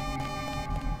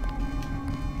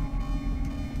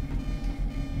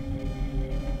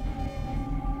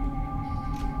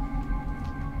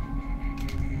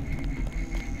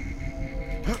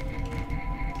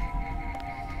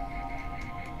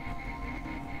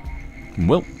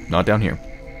 Well, not down here.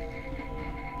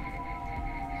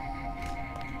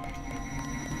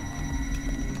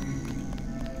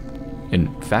 In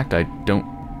fact, I don't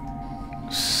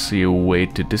see a way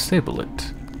to disable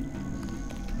it.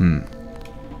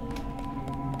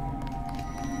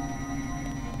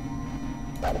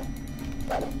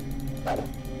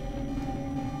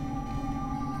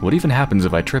 What even happens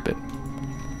if I trip it?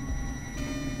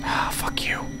 Ah, fuck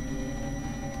you.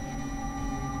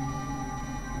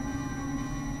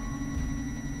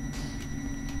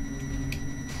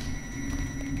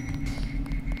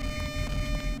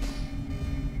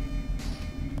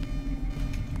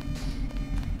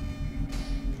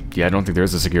 Yeah, I don't think there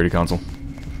is a security console.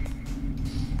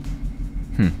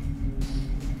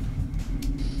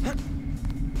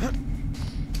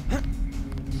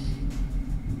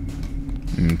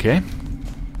 Okay.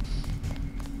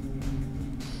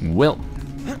 Well.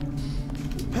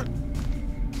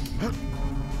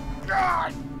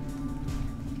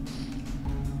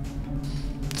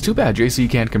 It's too bad JC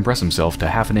can't compress himself to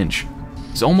half an inch.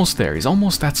 He's almost there. He's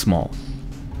almost that small.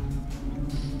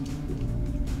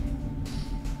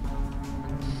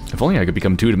 If only I could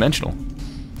become two-dimensional.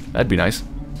 That'd be nice.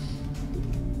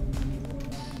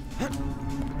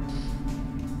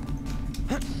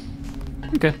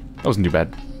 Okay, that wasn't too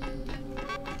bad.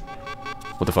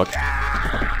 What the fuck?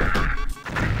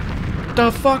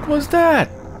 The fuck was that?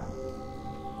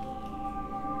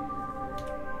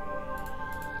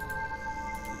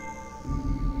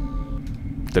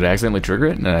 Did I accidentally trigger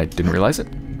it and I didn't realize it?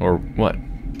 Or what?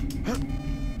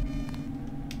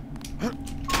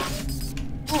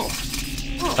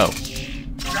 Oh.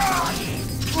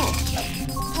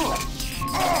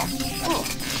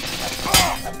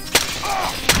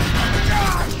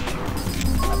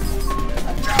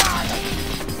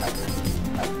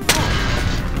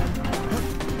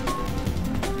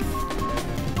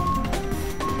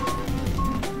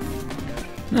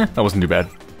 That wasn't too bad.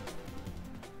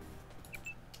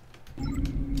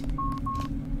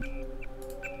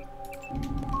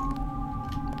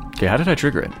 Okay, how did I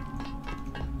trigger it?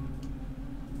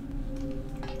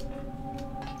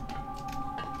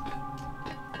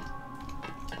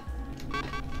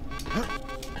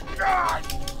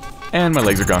 And my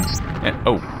legs are gone. And,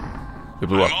 oh, it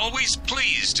blew up. I'm always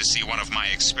pleased to see one of my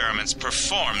experiments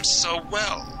perform so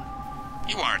well.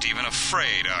 You aren't even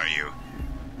afraid, are you?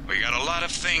 We got a lot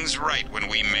of things right when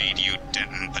we made you,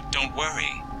 Denton, but don't worry.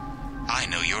 I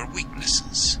know your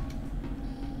weaknesses.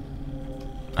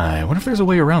 I wonder if there's a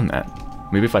way around that.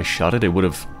 Maybe if I shot it, it would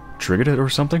have triggered it or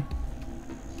something?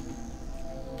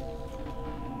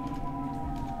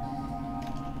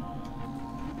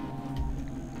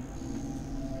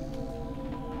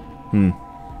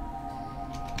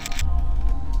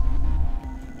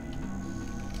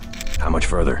 How much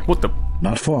further? What the?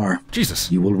 Not far.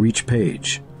 Jesus. You will reach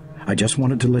Paige. I just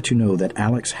wanted to let you know that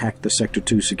Alex hacked the Sector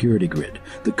 2 security grid.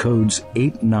 The code's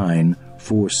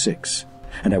 8946.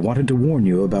 And I wanted to warn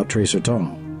you about Tracer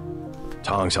Tong.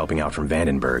 Tong's helping out from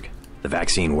Vandenberg. The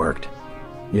vaccine worked.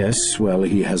 Yes, well,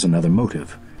 he has another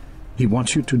motive. He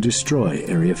wants you to destroy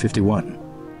Area 51.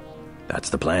 That's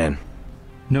the plan.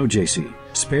 No, JC.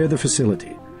 Spare the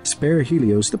facility. Spare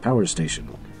Helios the power station.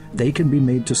 They can be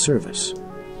made to service.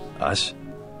 Us?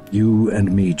 You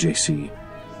and me, JC.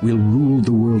 We'll rule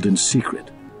the world in secret,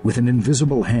 with an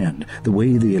invisible hand, the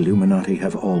way the Illuminati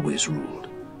have always ruled.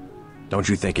 Don't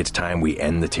you think it's time we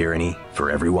end the tyranny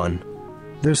for everyone?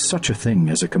 There's such a thing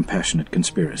as a compassionate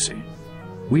conspiracy.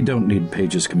 We don't need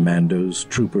Paige's commandos,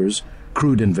 troopers,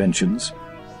 crude inventions.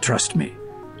 Trust me.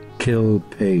 Kill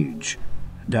Paige.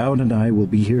 Dowd and I will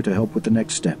be here to help with the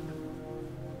next step.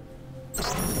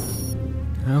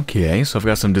 Okay, so I've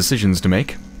got some decisions to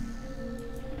make.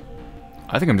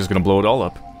 I think I'm just gonna blow it all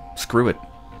up. Screw it.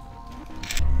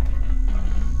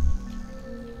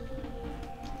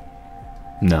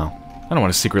 No. I don't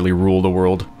want to secretly rule the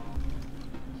world.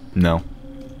 No.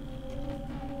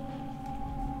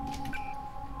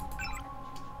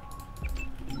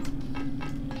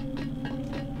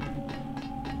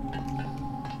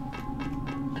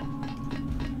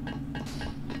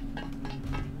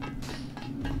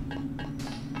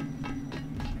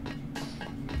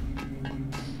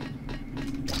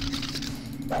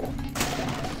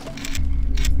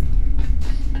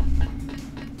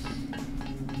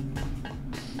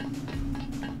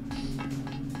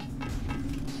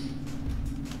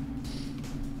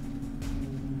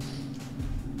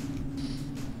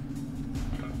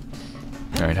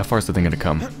 How far is the thing gonna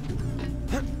come?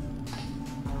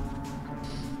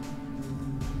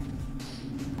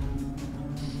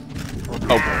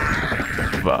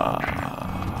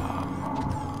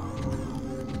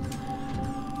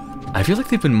 I feel like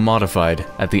they've been modified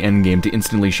at the end game to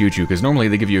instantly shoot you, because normally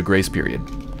they give you a grace period.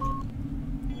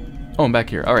 Oh, I'm back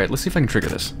here. Alright, let's see if I can trigger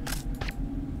this.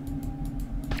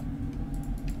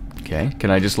 Okay,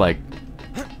 can I just, like,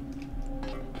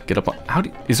 get up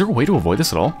on... Is there a way to avoid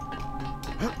this at all?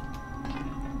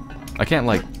 I can't,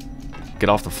 like, get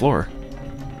off the floor.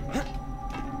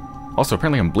 Also,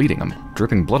 apparently I'm bleeding. I'm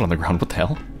dripping blood on the ground. What the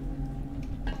hell?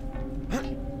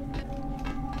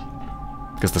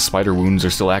 Because the spider wounds are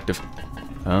still active.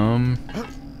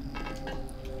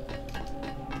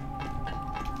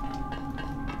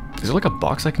 Is there like a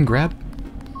box I can grab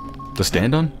to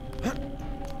stand on?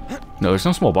 No, there's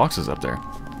no small boxes up there.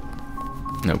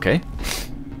 Okay.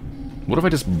 What if I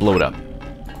just blow it up?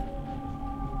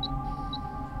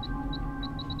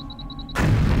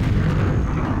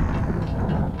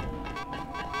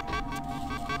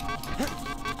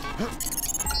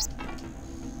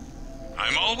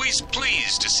 I'm always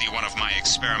pleased to see one of my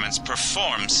experiments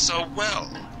perform so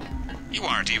well. You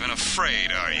aren't even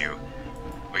afraid, are you?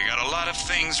 We got a lot of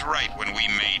things right when we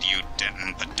made you,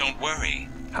 Denton, but don't worry.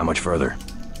 How much further?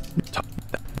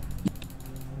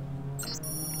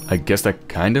 I guess that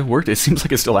kind of worked. It seems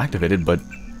like it's still activated, but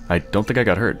I don't think I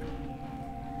got hurt.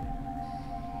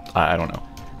 I don't know.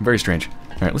 Very strange.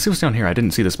 Alright, let's see what's down here. I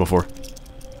didn't see this before.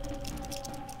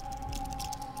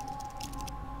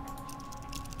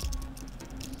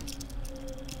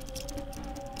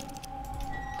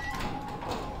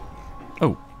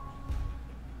 Oh.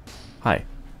 Hi.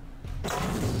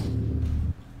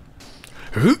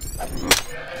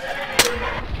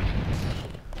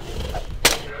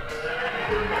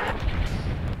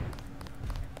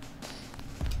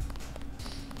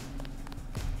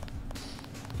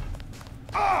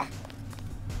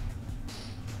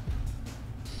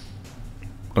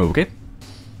 Okay.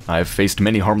 I've faced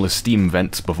many harmless steam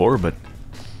vents before, but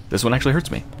this one actually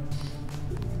hurts me.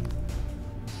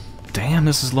 Damn,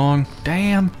 this is long.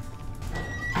 Damn.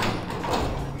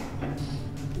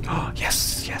 Oh,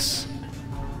 yes, yes.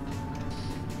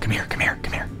 Come here, come here,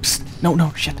 come here. Psst. No,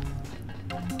 no, shit.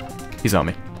 He's on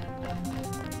me.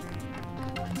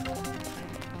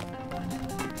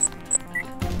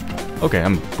 Okay,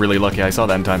 I'm really lucky I saw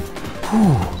that in time.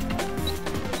 Whew.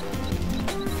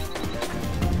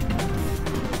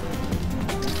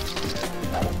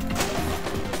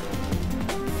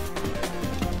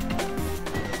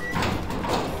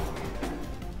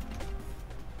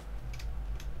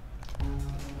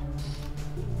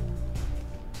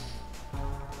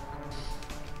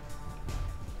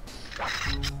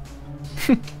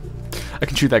 I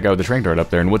can shoot that guy with the train dart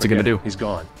up there, and what's he gonna do? He's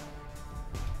gone.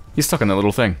 He's stuck in that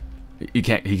little thing. He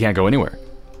can't go anywhere.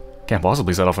 Can't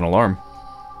possibly set off an alarm.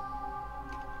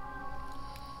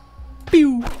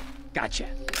 Pew! Gotcha.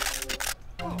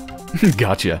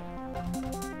 Gotcha.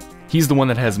 He's the one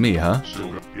that has me, huh?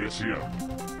 Still got... It's him.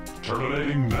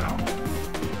 Terminating now.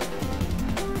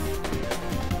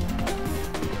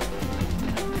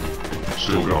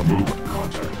 Still got movement.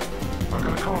 Contact. I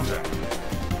got contact.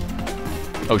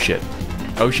 Oh shit.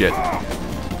 Oh shit.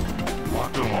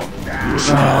 Locked him on.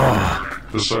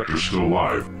 The sector's still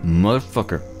alive.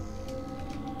 Motherfucker.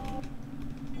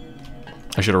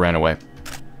 I should have ran away.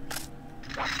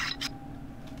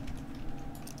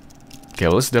 Okay,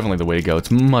 well this is definitely the way to go.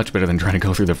 It's much better than trying to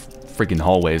go through the freaking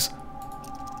hallways.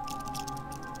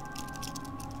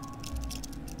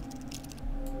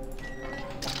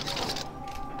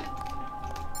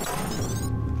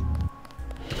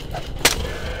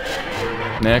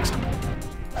 Next.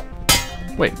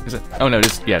 Wait, is it? Oh no,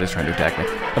 just trying to attack me.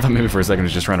 I thought maybe for a second it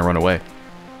was just trying to run away.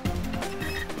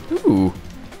 Ooh.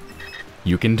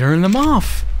 You can turn them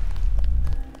off.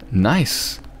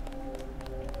 Nice.